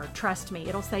no-brainer. Trust me,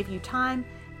 it'll save you time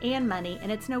and money,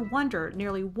 and it's no wonder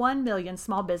nearly 1 million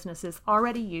small businesses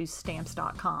already use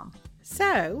Stamps.com.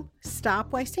 So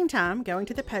stop wasting time going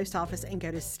to the post office and go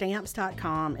to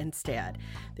Stamps.com instead.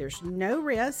 There's no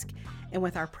risk, and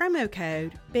with our promo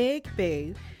code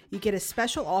BIGBOO, you get a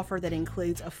special offer that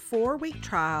includes a 4-week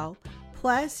trial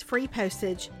plus free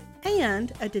postage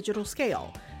and a digital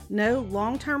scale. No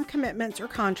long-term commitments or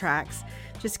contracts.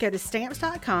 Just go to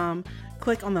Stamps.com,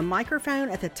 click on the microphone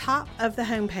at the top of the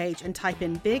homepage and type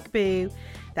in Big Boo.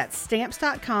 That's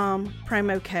Stamps.com,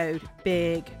 promo code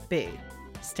Big Boo.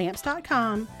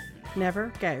 Stamps.com,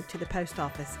 never go to the post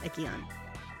office again.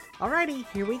 Alrighty,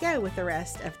 here we go with the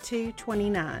rest of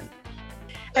 229.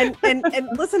 And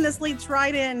listen, this leads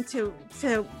right into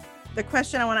the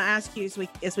question I want to ask you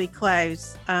as we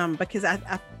close, because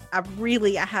I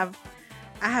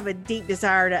have a deep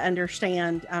desire to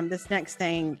understand this next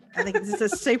thing. I think this is a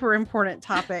super important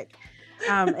topic,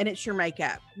 and it's your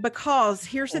makeup. Because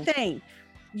here's the thing.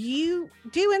 You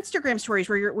do Instagram stories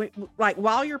where you're like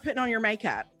while you're putting on your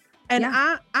makeup. And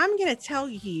yeah. I'm going to tell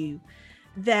you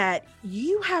that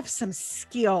you have some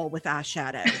skill with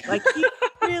eyeshadow. Like you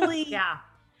really, yeah,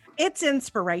 it's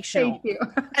inspirational. Thank you.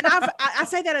 And I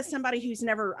say that as somebody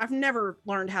I've never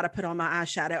learned how to put on my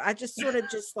eyeshadow. I just sort of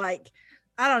just like,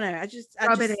 I don't know.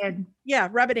 Rub it in. Yeah.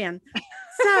 Rub it in.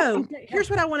 So here's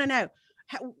what I want to know.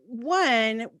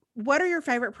 One, what are your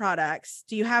favorite products?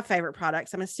 Do you have favorite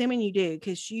products? I'm assuming you do,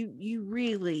 because you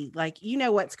really like,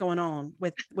 what's going on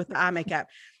with the eye makeup.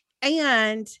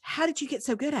 And how did you get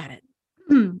so good at it?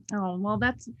 Oh, well,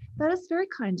 that is very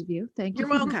kind of you. Thank you.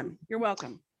 You're welcome. You're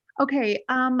welcome. Okay.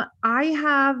 I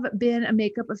have been a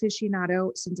makeup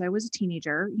aficionado since I was a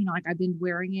teenager. Like I've been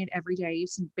wearing it every day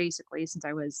since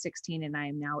I was 16, and I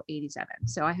am now 87.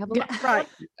 So I have a lot right. of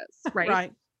this,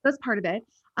 right? That's part of it.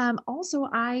 Also,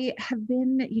 I have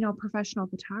been, a professional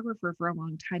photographer for a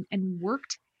long time and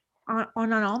worked on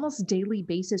an almost daily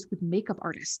basis with makeup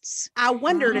artists. I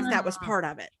wondered if that was part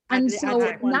of it. And so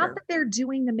not that they're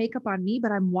doing the makeup on me,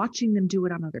 but I'm watching them do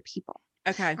it on other people.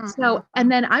 Okay. So,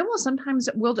 and then I will sometimes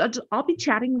I'll be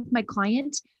chatting with my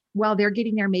client while they're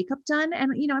getting their makeup done.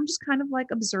 And, I'm just kind of like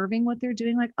observing what they're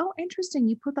doing. Like, oh, interesting.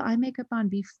 You put the eye makeup on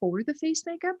before the face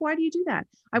makeup. Why do you do that?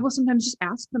 I will sometimes just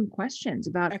ask them questions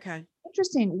about, okay,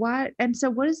 interesting. What? And so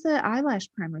what is the eyelash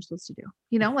primer supposed to do?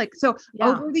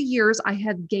 Over the years, I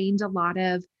have gained a lot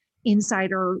of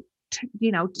insider,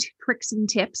 tricks and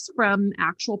tips from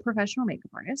actual professional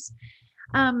makeup artists.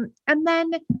 And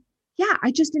then, yeah,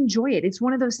 I just enjoy it. It's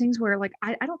one of those things where like,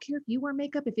 I don't care if you wear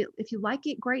makeup, if you like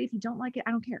it, great. If you don't like it,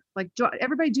 I don't care. Like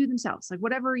everybody do themselves, like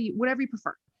whatever you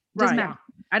prefer. Doesn't matter.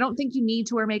 I don't think you need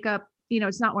to wear makeup.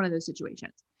 It's not one of those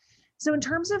situations. So in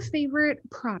terms of favorite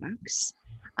products,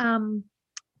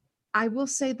 I will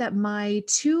say that my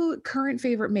two current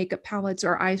favorite makeup palettes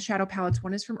or eyeshadow palettes,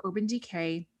 one is from Urban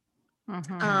Decay.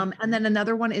 And then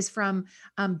another one is from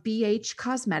BH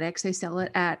Cosmetics. They sell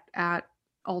it at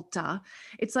Ulta.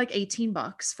 It's like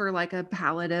 $18 for like a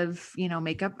palette of,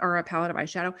 makeup or a palette of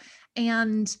eyeshadow.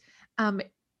 And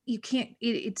you can't,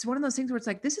 it's one of those things where it's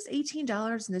like, this is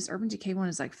 $18 and this Urban Decay one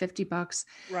is like $50.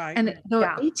 Right. And the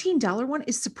 $18 one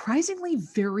is surprisingly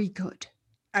very good.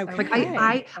 Okay.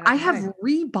 Like I have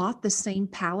rebought the same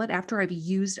palette after I've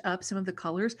used up some of the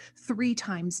colors 3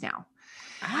 times now.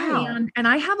 Wow. And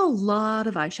I have a lot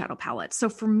of eyeshadow palettes. So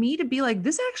for me to be like,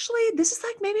 this is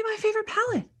like maybe my favorite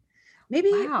palette.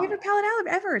 Favorite palette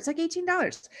ever. It's like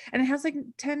 $18 and it has like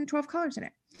 10, 12 colors in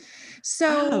it.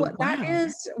 So that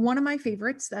is one of my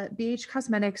favorites, that BH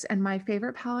Cosmetics, and my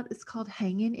favorite palette is called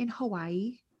Hangin' in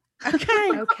Hawaii.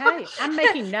 Okay. I'm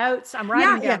making notes. I'm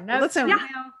writing down notes. Listen,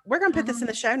 we're going to put this in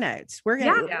the show notes. We're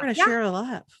going to share a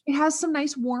love. It has some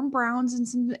nice warm browns and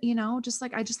some,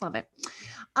 I just love it.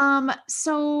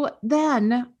 So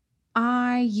then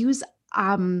I use,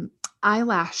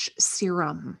 eyelash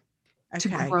serum to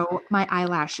grow my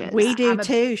eyelashes. We do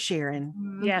too,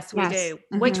 Sharon. Yes, we do.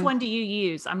 Which one do you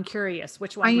use? I'm curious.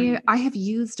 Which one? I have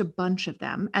used a bunch of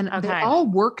them, and they all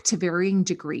work to varying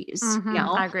degrees.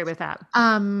 I agree with that.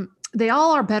 They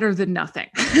all are better than nothing.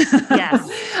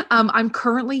 Yes. I'm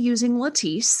currently using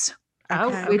Latisse.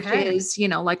 Which is,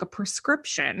 like a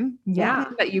prescription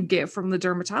that you get from the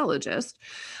dermatologist.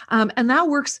 And that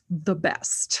works the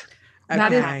best.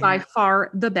 That is by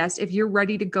far the best. If you're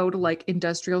ready to go to like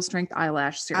industrial strength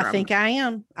eyelash serum. I think I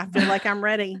am. I feel like I'm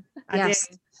ready. Yes.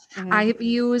 I've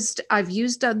used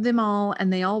them all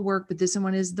and they all work, but this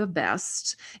one is the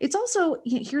best. It's also,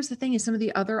 here's the thing, is some of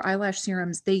the other eyelash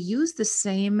serums, they use the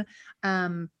same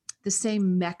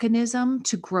mechanism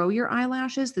to grow your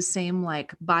eyelashes, the same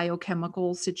like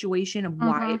biochemical situation of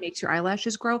why it makes your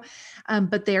eyelashes grow.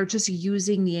 But they're just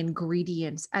using the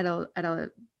ingredients at a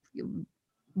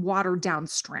watered down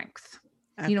strength.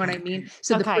 You know what I mean?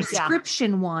 So the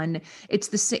prescription one, it's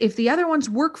the same. If the other ones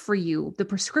work for you, the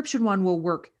prescription one will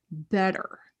work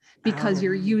better because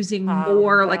you're using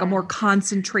more like a more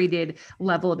concentrated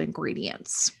level of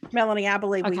ingredients. Melanie, I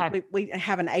believe we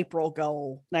have an April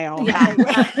goal now. Yeah.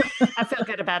 I feel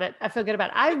good about it. I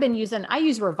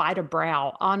use Revita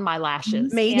Brow on my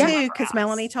lashes. Me too, because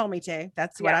Melanie told me to.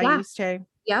 That's what I use too.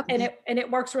 Yep. And it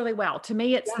works really well. To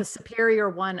me, it's the superior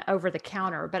one over the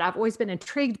counter, but I've always been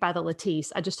intrigued by the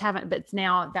Latisse. I just haven't, but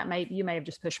now you may have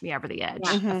just pushed me over the edge.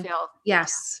 I feel.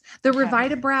 Yes. The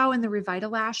Revita Brow and the Revita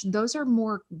Lash, those have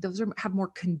more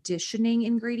conditioning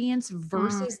ingredients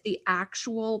versus the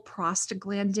actual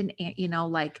prostaglandin,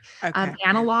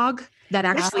 analog that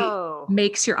actually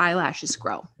makes your eyelashes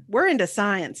grow. We're into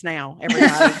science now,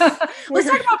 everybody. Let's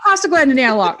talk about prostaglandin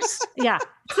analogs. Yeah.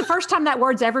 It's the first time that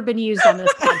word's ever been used on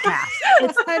this podcast.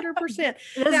 It's 100%.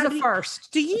 This is the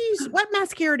first. Do you use, what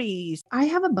mascara do you use? I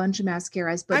have a bunch of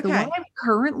mascaras, but the one I'm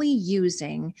currently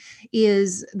using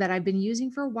is that I've been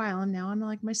using for a while, and now I'm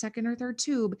like my second or third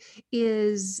tube,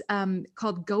 is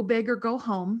called Go Big or Go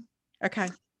Home. Okay.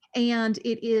 And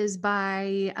it is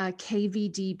by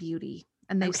KVD Beauty,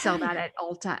 and they sell that at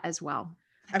Ulta as well.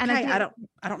 Okay, and I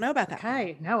don't know about that.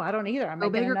 Okay, no, I don't either. Go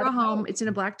Big or Go Home. It's in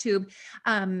a black tube.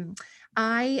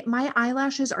 My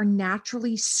eyelashes are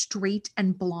naturally straight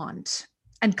and blonde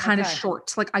and kind of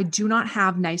short. Like I do not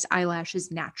have nice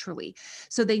eyelashes naturally,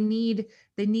 so they need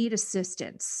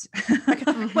assistance.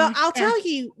 Well, I'll tell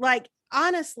you, like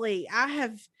honestly, I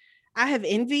have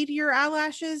envied your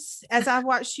eyelashes as I've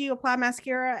watched you apply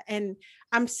mascara, and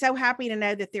I'm so happy to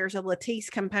know that there's a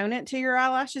Latisse component to your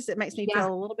eyelashes. It makes me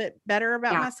feel a little bit better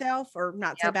about myself, or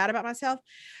not so bad about myself.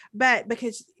 But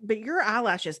your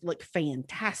eyelashes look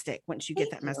fantastic once you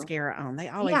get that mascara on. They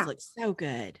always look so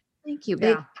good. Thank you.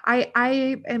 Yeah.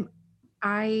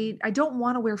 I don't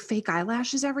want to wear fake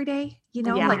eyelashes every day.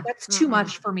 Like that's too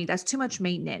much for me. That's too much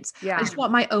maintenance. Yeah. I just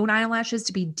want my own eyelashes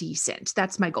to be decent.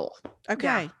 That's my goal.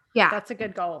 Okay. Yeah. That's a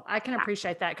good goal. I can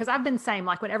appreciate that. Cause I've been saying,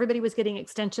 like when everybody was getting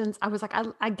extensions, I was like,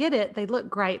 I get it. They look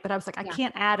great, but I was like, I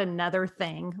can't add another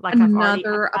thing. Like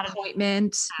another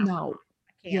appointment. No.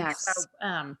 Yes.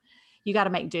 So, you got to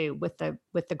make do with the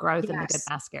growth and the good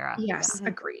mascara. Yes.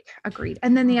 Agreed.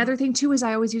 And then the other thing too, is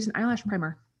I always use an eyelash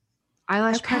primer.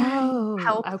 Eyelash primer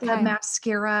helps the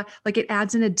mascara. Like it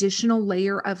adds an additional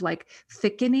layer of like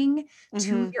thickening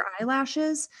to your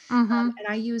eyelashes. And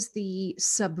I use the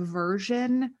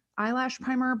Subversion eyelash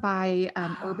primer by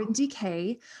Urban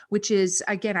Decay, which is,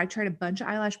 again, I tried a bunch of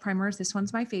eyelash primers. This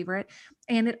one's my favorite.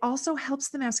 And it also helps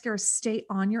the mascara stay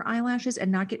on your eyelashes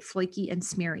and not get flaky and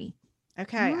smeary.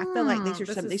 Okay. I feel like these are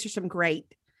this some great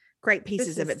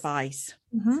pieces of advice.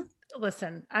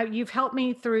 Listen, you've helped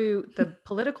me through the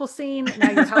political scene.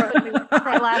 Now you're helping me with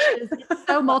eyelashes. It's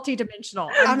so multidimensional.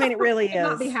 I mean, it really is. I could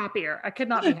not be happier. I could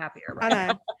not be happier. Right I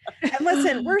know. And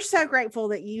listen, we're so grateful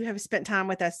that you have spent time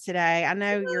with us today. I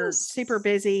know you're super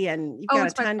busy and you've got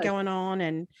a ton going on,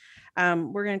 and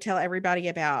we're going to tell everybody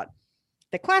about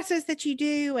the classes that you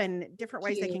do and different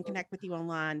ways they can connect with you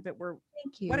online. But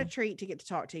what a treat to get to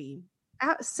talk to you.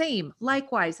 Same.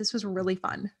 Likewise. This was really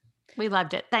fun. We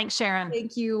loved it. Thanks, Sharon.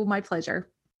 Thank you. My pleasure.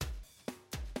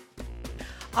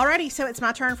 Alrighty, so it's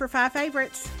my turn for 5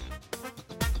 favorites.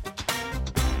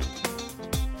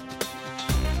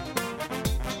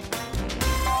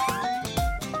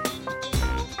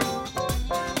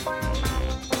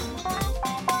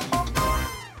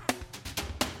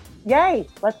 Yay!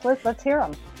 Let's hear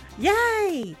them.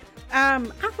 Yay!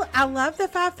 I love the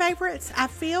 5 favorites. I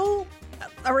feel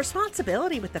a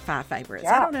responsibility with the 5 favorites.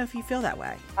 Yeah. I don't know if you feel that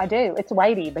way. I do. It's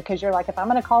weighty because you're like, if I'm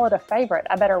going to call it a favorite,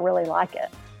 I better really like it.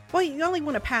 Well, you only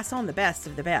want to pass on the best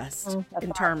of the best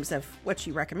in terms of what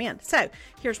you recommend. So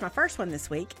here's my first one this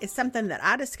week. It's something that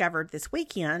I discovered this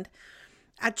weekend.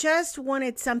 I just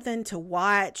wanted something to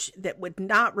watch that would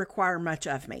not require much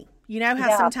of me. You know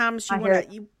how sometimes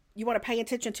you want to pay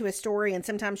attention to a story and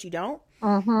sometimes you don't?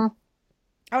 Mm-hmm.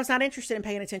 I was not interested in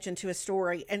paying attention to a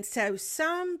story. And so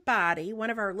somebody, one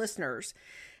of our listeners,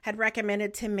 had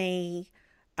recommended to me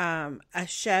a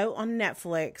show on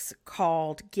Netflix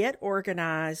called Get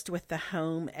Organized with the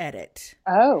Home Edit.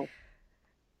 Oh.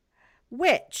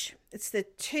 Which, it's the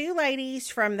 2 ladies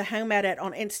from the Home Edit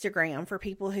on Instagram, for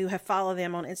people who have followed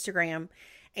them on Instagram.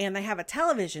 And they have a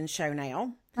television show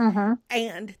now. Mm-hmm.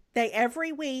 And they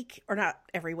every week, or not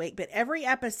every week, but every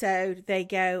episode, they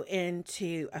go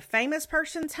into a famous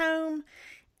person's home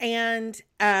and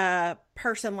a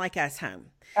person like us home.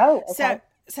 Oh, okay.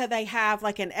 So they have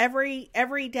like an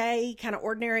everyday kind of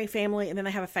ordinary family, and then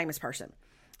they have a famous person.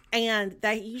 And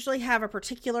they usually have a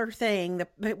particular thing,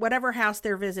 whatever house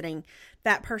they're visiting,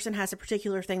 that person has a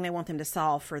particular thing they want them to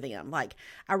solve for them. Like,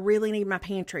 I really need my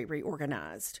pantry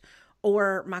reorganized,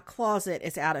 or my closet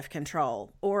is out of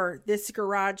control, or this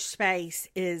garage space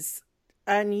is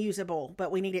unusable,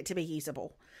 but we need it to be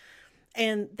usable.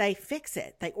 And they fix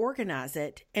it, they organize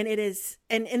it, and it is,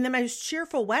 and in the most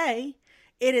cheerful way,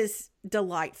 it is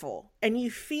delightful. And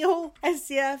you feel as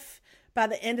if by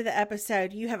the end of the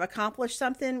episode, you have accomplished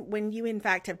something when you, in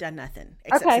fact, have done nothing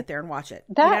except sit there and watch it.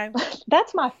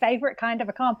 That's my favorite kind of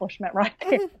accomplishment right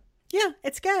there. Mm-hmm. Yeah,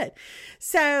 it's good.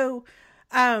 So,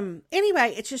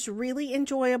 anyway, it's just really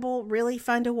enjoyable, really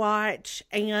fun to watch,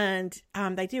 and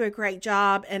they do a great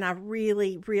job. And I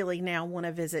really, really now want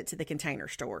to visit to the Container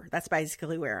Store. That's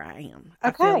basically where I am.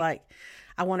 Okay. I feel like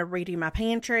I want to redo my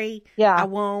pantry. Yeah. I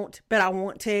won't, but I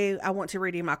want to. I want to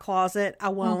redo my closet. I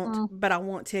won't, but I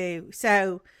want to.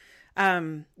 So,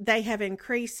 they have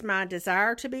increased my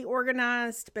desire to be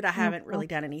organized, but I haven't really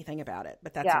done anything about it.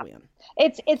 But that's a win.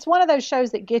 It's one of those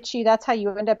shows that gets you. That's how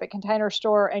you end up at Container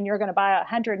Store, and you're going to buy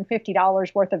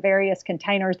 $150 worth of various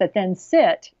containers that then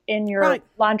sit in your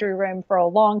laundry room for a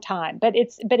long time. But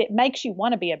it makes you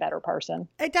want to be a better person.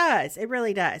 It does. It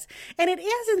really does. And it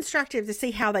is instructive to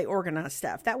see how they organize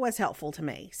stuff. That was helpful to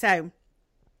me. So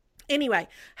anyway,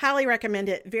 highly recommend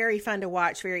it. Very fun to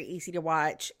watch, very easy to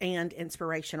watch, and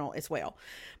inspirational as well.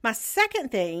 My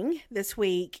second thing this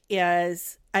week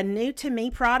is a new to me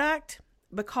product,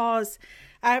 because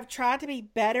I've tried to be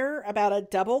better about a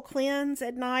double cleanse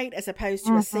at night as opposed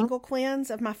to a single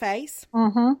cleanse of my face.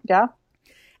 Mm-hmm. Yeah.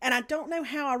 And I don't know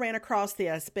how I ran across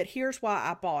this, but here's why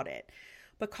I bought it.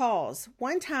 Because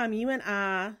one time you and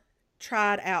I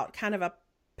tried out kind of a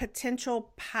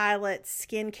potential pilot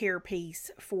skincare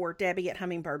piece for Debbie at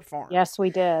Hummingbird Farm. Yes,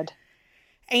 we did.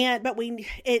 But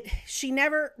she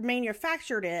never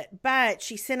manufactured it, but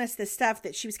she sent us the stuff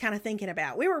that she was kind of thinking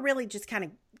about. We were really just kind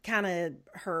of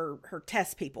her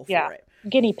test people for it.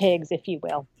 Guinea pigs, if you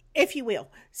will.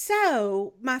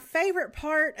 So my favorite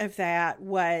part of that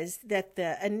was that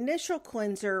the initial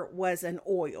cleanser was an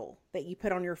oil that you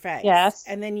put on your face. Yes.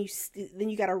 And then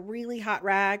you got a really hot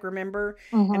rag, remember,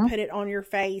 and put it on your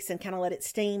face and kind of let it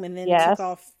steam, and then took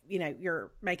off,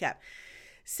 your makeup.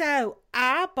 So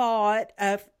I bought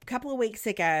a couple of weeks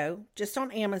ago, just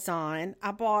on Amazon,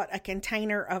 I bought a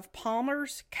container of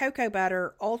Palmer's Cocoa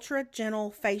Butter Ultra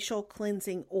Gentle Facial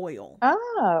Cleansing Oil.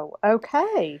 Oh,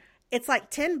 okay. It's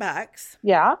like $10.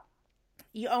 Yeah.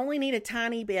 You only need a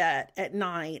tiny bit at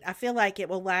night. I feel like it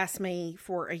will last me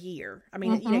for a year. I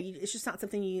mean, it's just not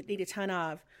something you need a ton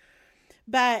of.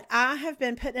 But I have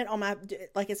been putting it on my,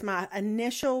 like it's my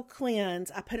initial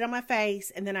cleanse. I put it on my face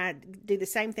and then I do the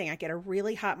same thing. I get a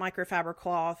really hot microfiber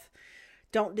cloth.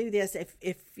 Don't do this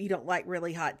if you don't like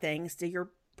really hot things. Do your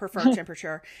preferred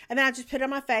temperature. And then I just put it on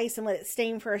my face and let it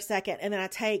steam for a second. And then I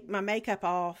take my makeup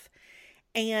off.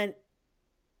 And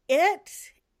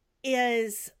it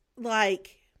is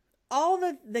like all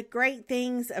the great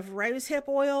things of rosehip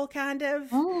oil, kind of,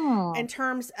 in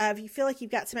terms of you feel like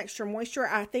you've got some extra moisture.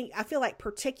 I feel like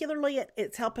particularly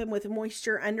it's helping with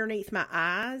moisture underneath my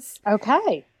eyes.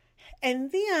 Okay.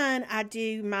 And then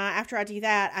after I do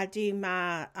that, I do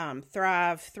my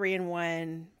Thrive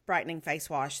 3-in-1 brightening face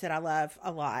wash that I love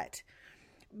a lot.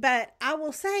 But I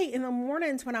will say in the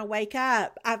mornings when I wake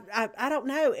up, I don't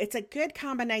know, it's a good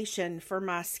combination for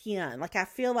my skin. Like I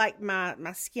feel like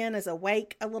my skin is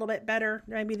awake a little bit better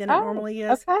maybe than it normally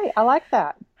is. Okay, I like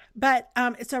that. But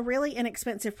it's a really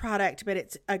inexpensive product, but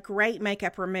it's a great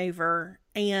makeup remover.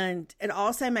 And it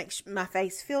also makes my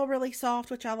face feel really soft,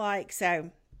 which I like.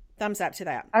 So thumbs up to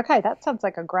that. Okay, that sounds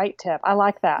like a great tip. I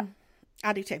like that.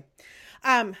 I do too.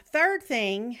 Third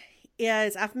thing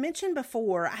is I've mentioned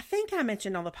before, I think I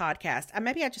mentioned on the podcast,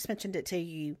 maybe I just mentioned it to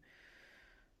you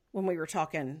when we were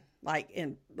talking,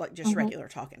 just regular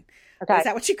talking. Okay. Is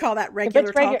that what you call that,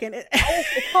 regular talking?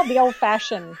 It's called the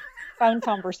old-fashioned phone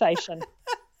conversation.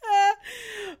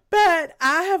 But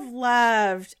I have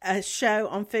loved a show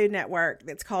on Food Network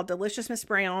that's called Delicious Miss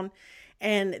Brown.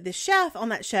 And the chef on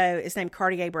that show is named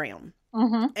Cartier Brown.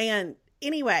 Mm-hmm. And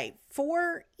anyway,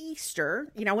 for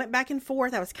Easter, I went back and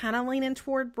forth. I was kind of leaning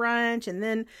toward brunch. And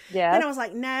then I was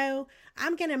like, no,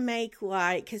 I'm going to make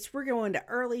because we're going to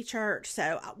early church.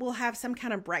 So we'll have some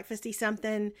kind of breakfasty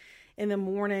something in the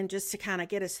morning just to kind of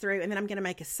get us through. And then I'm going to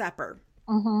make a supper.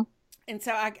 Mm-hmm. And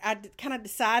so I kind of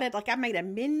decided, I made a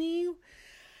menu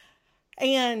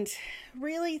and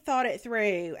really thought it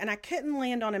through. And I couldn't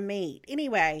land on a meat.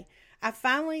 Anyway, I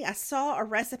saw a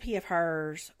recipe of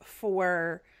hers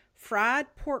for fried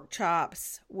pork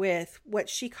chops with what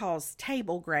she calls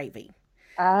table gravy.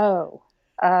 Oh.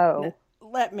 Now,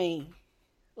 let me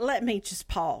just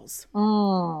pause.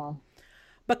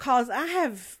 Because I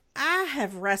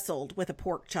have wrestled with a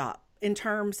pork chop in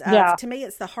terms of, to me,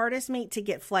 it's the hardest meat to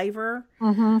get flavor.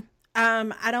 Mm-hmm.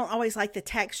 I don't always like the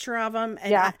texture of them.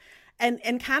 And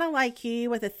And kind of like you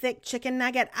with a thick chicken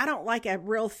nugget, I don't like a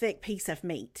real thick piece of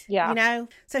meat. Yeah.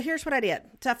 So here's what I did.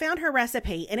 So I found her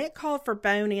recipe and it called for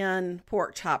bone-in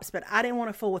pork chops, but I didn't want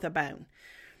to fool with a bone,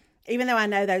 even though I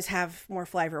know those have more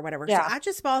flavor or whatever. Yeah. So I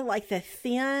just bought the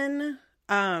thin,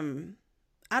 I don't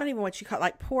even know what you call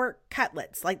it, pork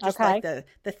cutlets, like the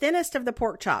thinnest of the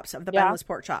pork chops, of the boneless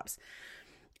pork chops.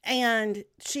 And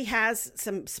she has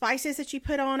some spices that you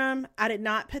put on them. I did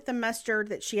not put the mustard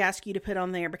that she asked you to put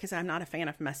on there because I'm not a fan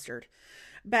of mustard.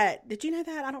 But did you know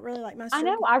that? I don't really like mustard. I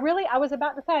know. I was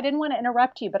about to say, I didn't want to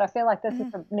interrupt you, but I feel like this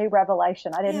is a new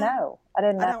revelation. I didn't know.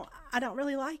 I don't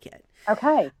really like it.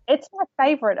 Okay. It's my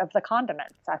favorite of the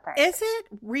condiments, I think. Is it?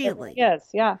 Really? It is.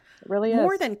 Yeah. It really is.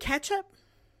 More than ketchup?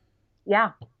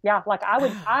 Yeah. Yeah.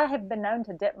 I have been known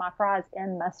to dip my fries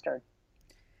in mustard.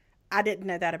 I didn't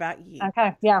know that about you.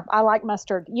 Okay. Yeah. I like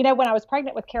mustard. When I was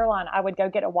pregnant with Caroline, I would go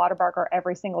get a Whataburger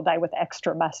every single day with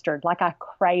extra mustard. I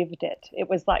craved it. It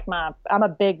was I'm a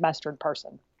big mustard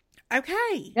person.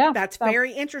 Okay. Yeah. That's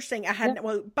very interesting.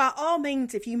 Well, by all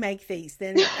means, if you make these,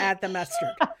 then add the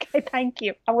mustard. Okay. Thank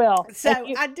you. I will. So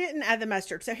I didn't add the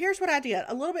mustard. So here's what I did.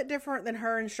 A little bit different than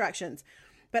her instructions,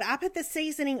 but I put the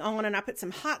seasoning on and I put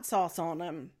some hot sauce on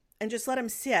them and just let them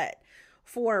sit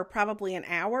for probably an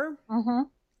hour. Mm-hmm.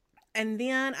 And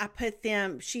then I put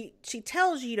them, she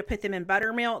tells you to put them in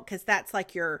buttermilk because that's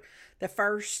the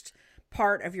first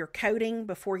part of your coating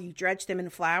before you dredge them in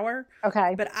flour.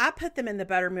 Okay. But I put them in the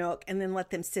buttermilk and then let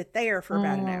them sit there for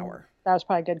about an hour. That was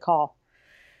probably a good call.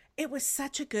 It was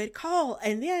such a good call.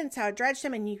 And then, so I dredged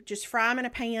them and you just fry them in a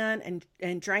pan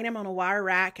and drain them on a wire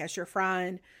rack as you're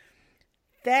frying.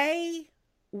 They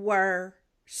were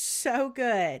so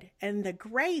good. And the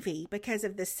gravy, because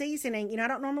of the seasoning, I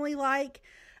don't normally like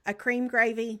a cream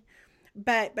gravy,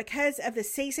 but because of the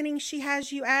seasoning she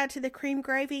has you add to the cream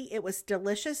gravy, it was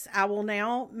delicious. I will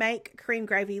now make cream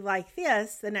gravy like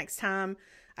this the next time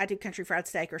I do country fried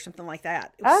steak or something like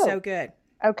that. It was so good.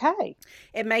 Okay.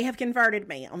 It may have converted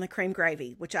me on the cream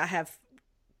gravy, which I have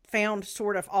found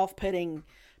sort of off-putting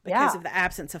because of the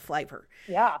absence of flavor.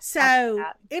 Yeah. So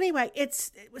anyway,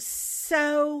 it was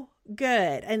so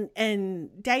good. And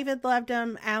David loved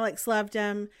them. Alex loved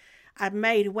them. I've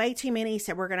made way too many,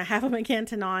 so we're going to have them again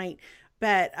tonight.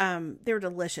 But they're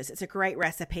delicious. It's a great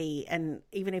recipe, and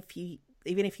even if you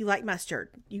like mustard,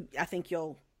 I think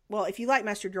you'll well, if you like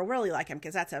mustard, you'll really like them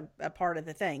because that's a part of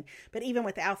the thing. But even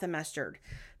without the mustard,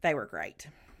 they were great.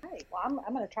 Hey, well,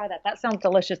 I'm going to try that. That sounds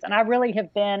delicious. And I really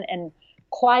have been in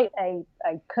quite a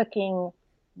cooking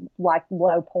like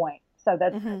low point. So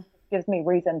that gives me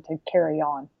reason to carry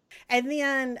on. And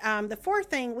then the fourth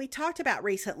thing we talked about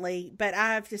recently, but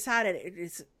I've decided it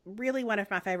is really one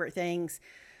of my favorite things,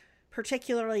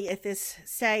 particularly at this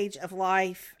stage of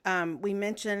life. We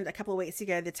mentioned a couple of weeks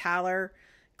ago the Tyler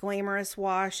Glamorous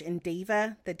Wash in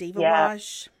Diva, the Diva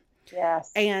Wash.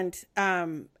 Yes. And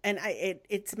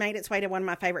it's made its way to one of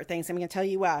my favorite things. I'm going to tell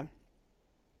you why.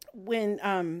 When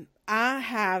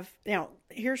now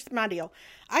here's my deal.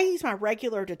 I use my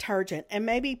regular detergent and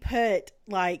maybe put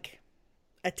like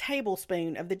a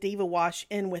tablespoon of the Diva Wash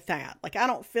in with that. Like I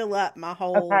don't fill up my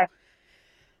whole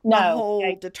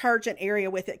detergent area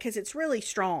with it because it's really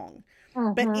strong.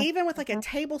 But even with like a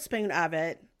tablespoon of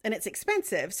it, and it's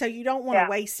expensive, so you don't want to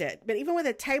waste it. But even with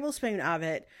a tablespoon of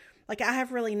it, like I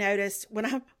have really noticed when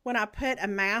I put a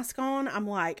mask on, I'm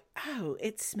like, oh,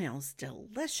 it smells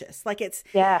delicious. Like it's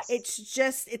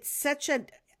such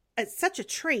a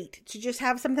treat to just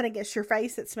have something against your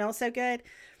face that smells so good.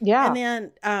 Yeah. And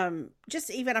then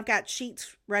just even I've got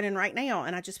sheets running right now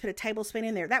and I just put a tablespoon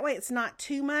in there. That way it's not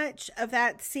too much of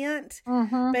that scent,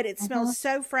 but it smells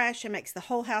so fresh and makes the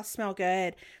whole house smell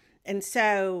good. And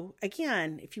so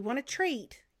again, if you want a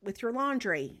treat with your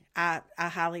laundry, I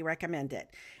highly recommend it.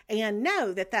 And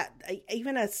know that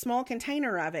even a small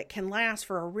container of it can last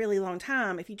for a really long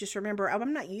time if you just remember, oh,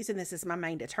 I'm not using this as my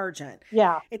main detergent.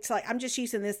 Yeah. It's like, I'm just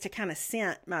using this to kind of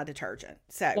scent my detergent.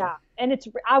 So yeah. And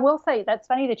I will say, that's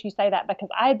funny that you say that because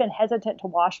I had been hesitant to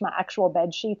wash my actual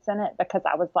bed sheets in it because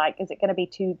I was like, is it going to be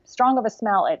too strong of a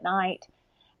smell at night?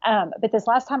 But this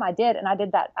last time I did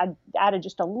that, I added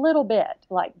just a little bit,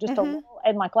 like just a little,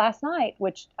 and like last night,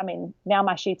 which, I mean, now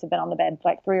my sheets have been on the bed for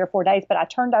like 3 or 4 days, but I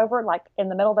turned over like in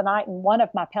the middle of the night and one of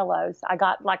my pillows, I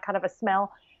got like kind of a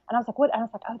smell and I was like, what? And I was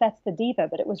like, oh, that's the Diva,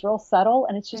 but it was real subtle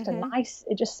and it's just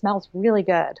it just smells really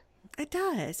good. It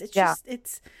does.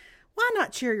 It's why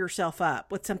not cheer yourself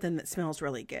up with something that smells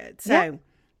really good? So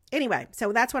anyway,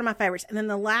 so that's one of my favorites. And then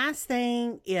the last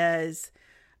thing is,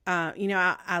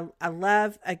 I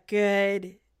love a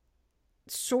good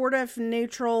sort of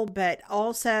neutral, but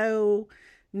also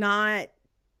not,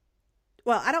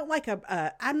 well, I don't like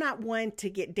I'm not one to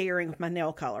get daring with my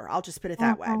nail color. I'll just put it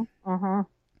that way.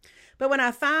 But when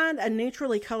I find a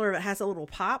neutrally color that has a little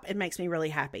pop, it makes me really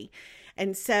happy.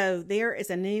 And so there is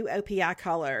a new OPI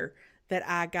color that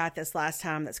I got this last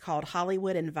time that's called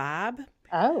Hollywood and Vibe.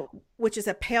 Oh. Which is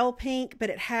a pale pink, but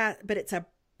it's a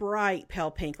bright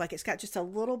pale pink. Like it's got just a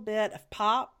little bit of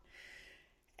pop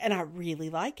and I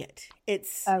really like it.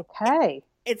 It's okay.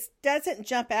 It doesn't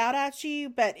jump out at you,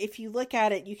 but if you look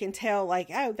at it, you can tell like,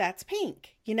 oh, that's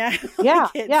pink, like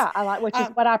I like, which is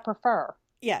what I prefer.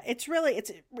 Yeah. It's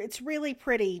really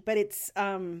pretty, but it's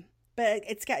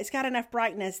got enough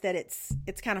brightness that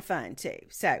it's kind of fun too.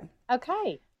 So,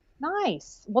 okay.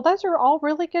 Nice. Well, those are all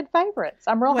really good favorites.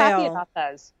 I'm real happy about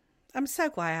those. I'm so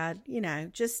glad,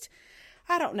 just,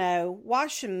 I don't know,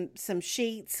 wash some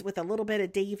sheets with a little bit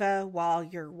of Diva while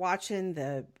you're watching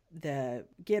the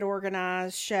Get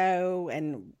Organized show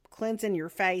and cleansing your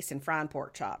face and frying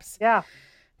pork chops. Yeah.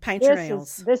 Paint your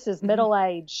nails. This is middle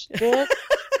age.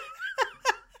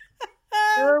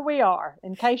 Here we are.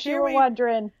 In case you were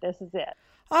wondering, this is it.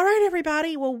 All right,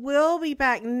 everybody. Well, we'll be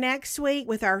back next week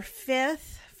with our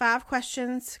 5th 5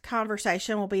 questions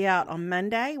conversation. Will be out on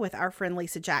Monday with our friend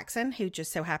Lisa Jackson, who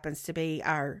just so happens to be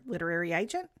our literary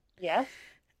agent. Yes.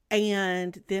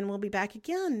 And then we'll be back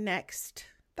again next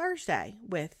Thursday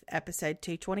with episode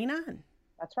 229.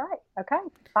 That's right. Okay.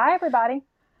 Bye, everybody.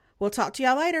 We'll talk to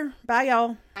y'all later. Bye,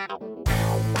 y'all.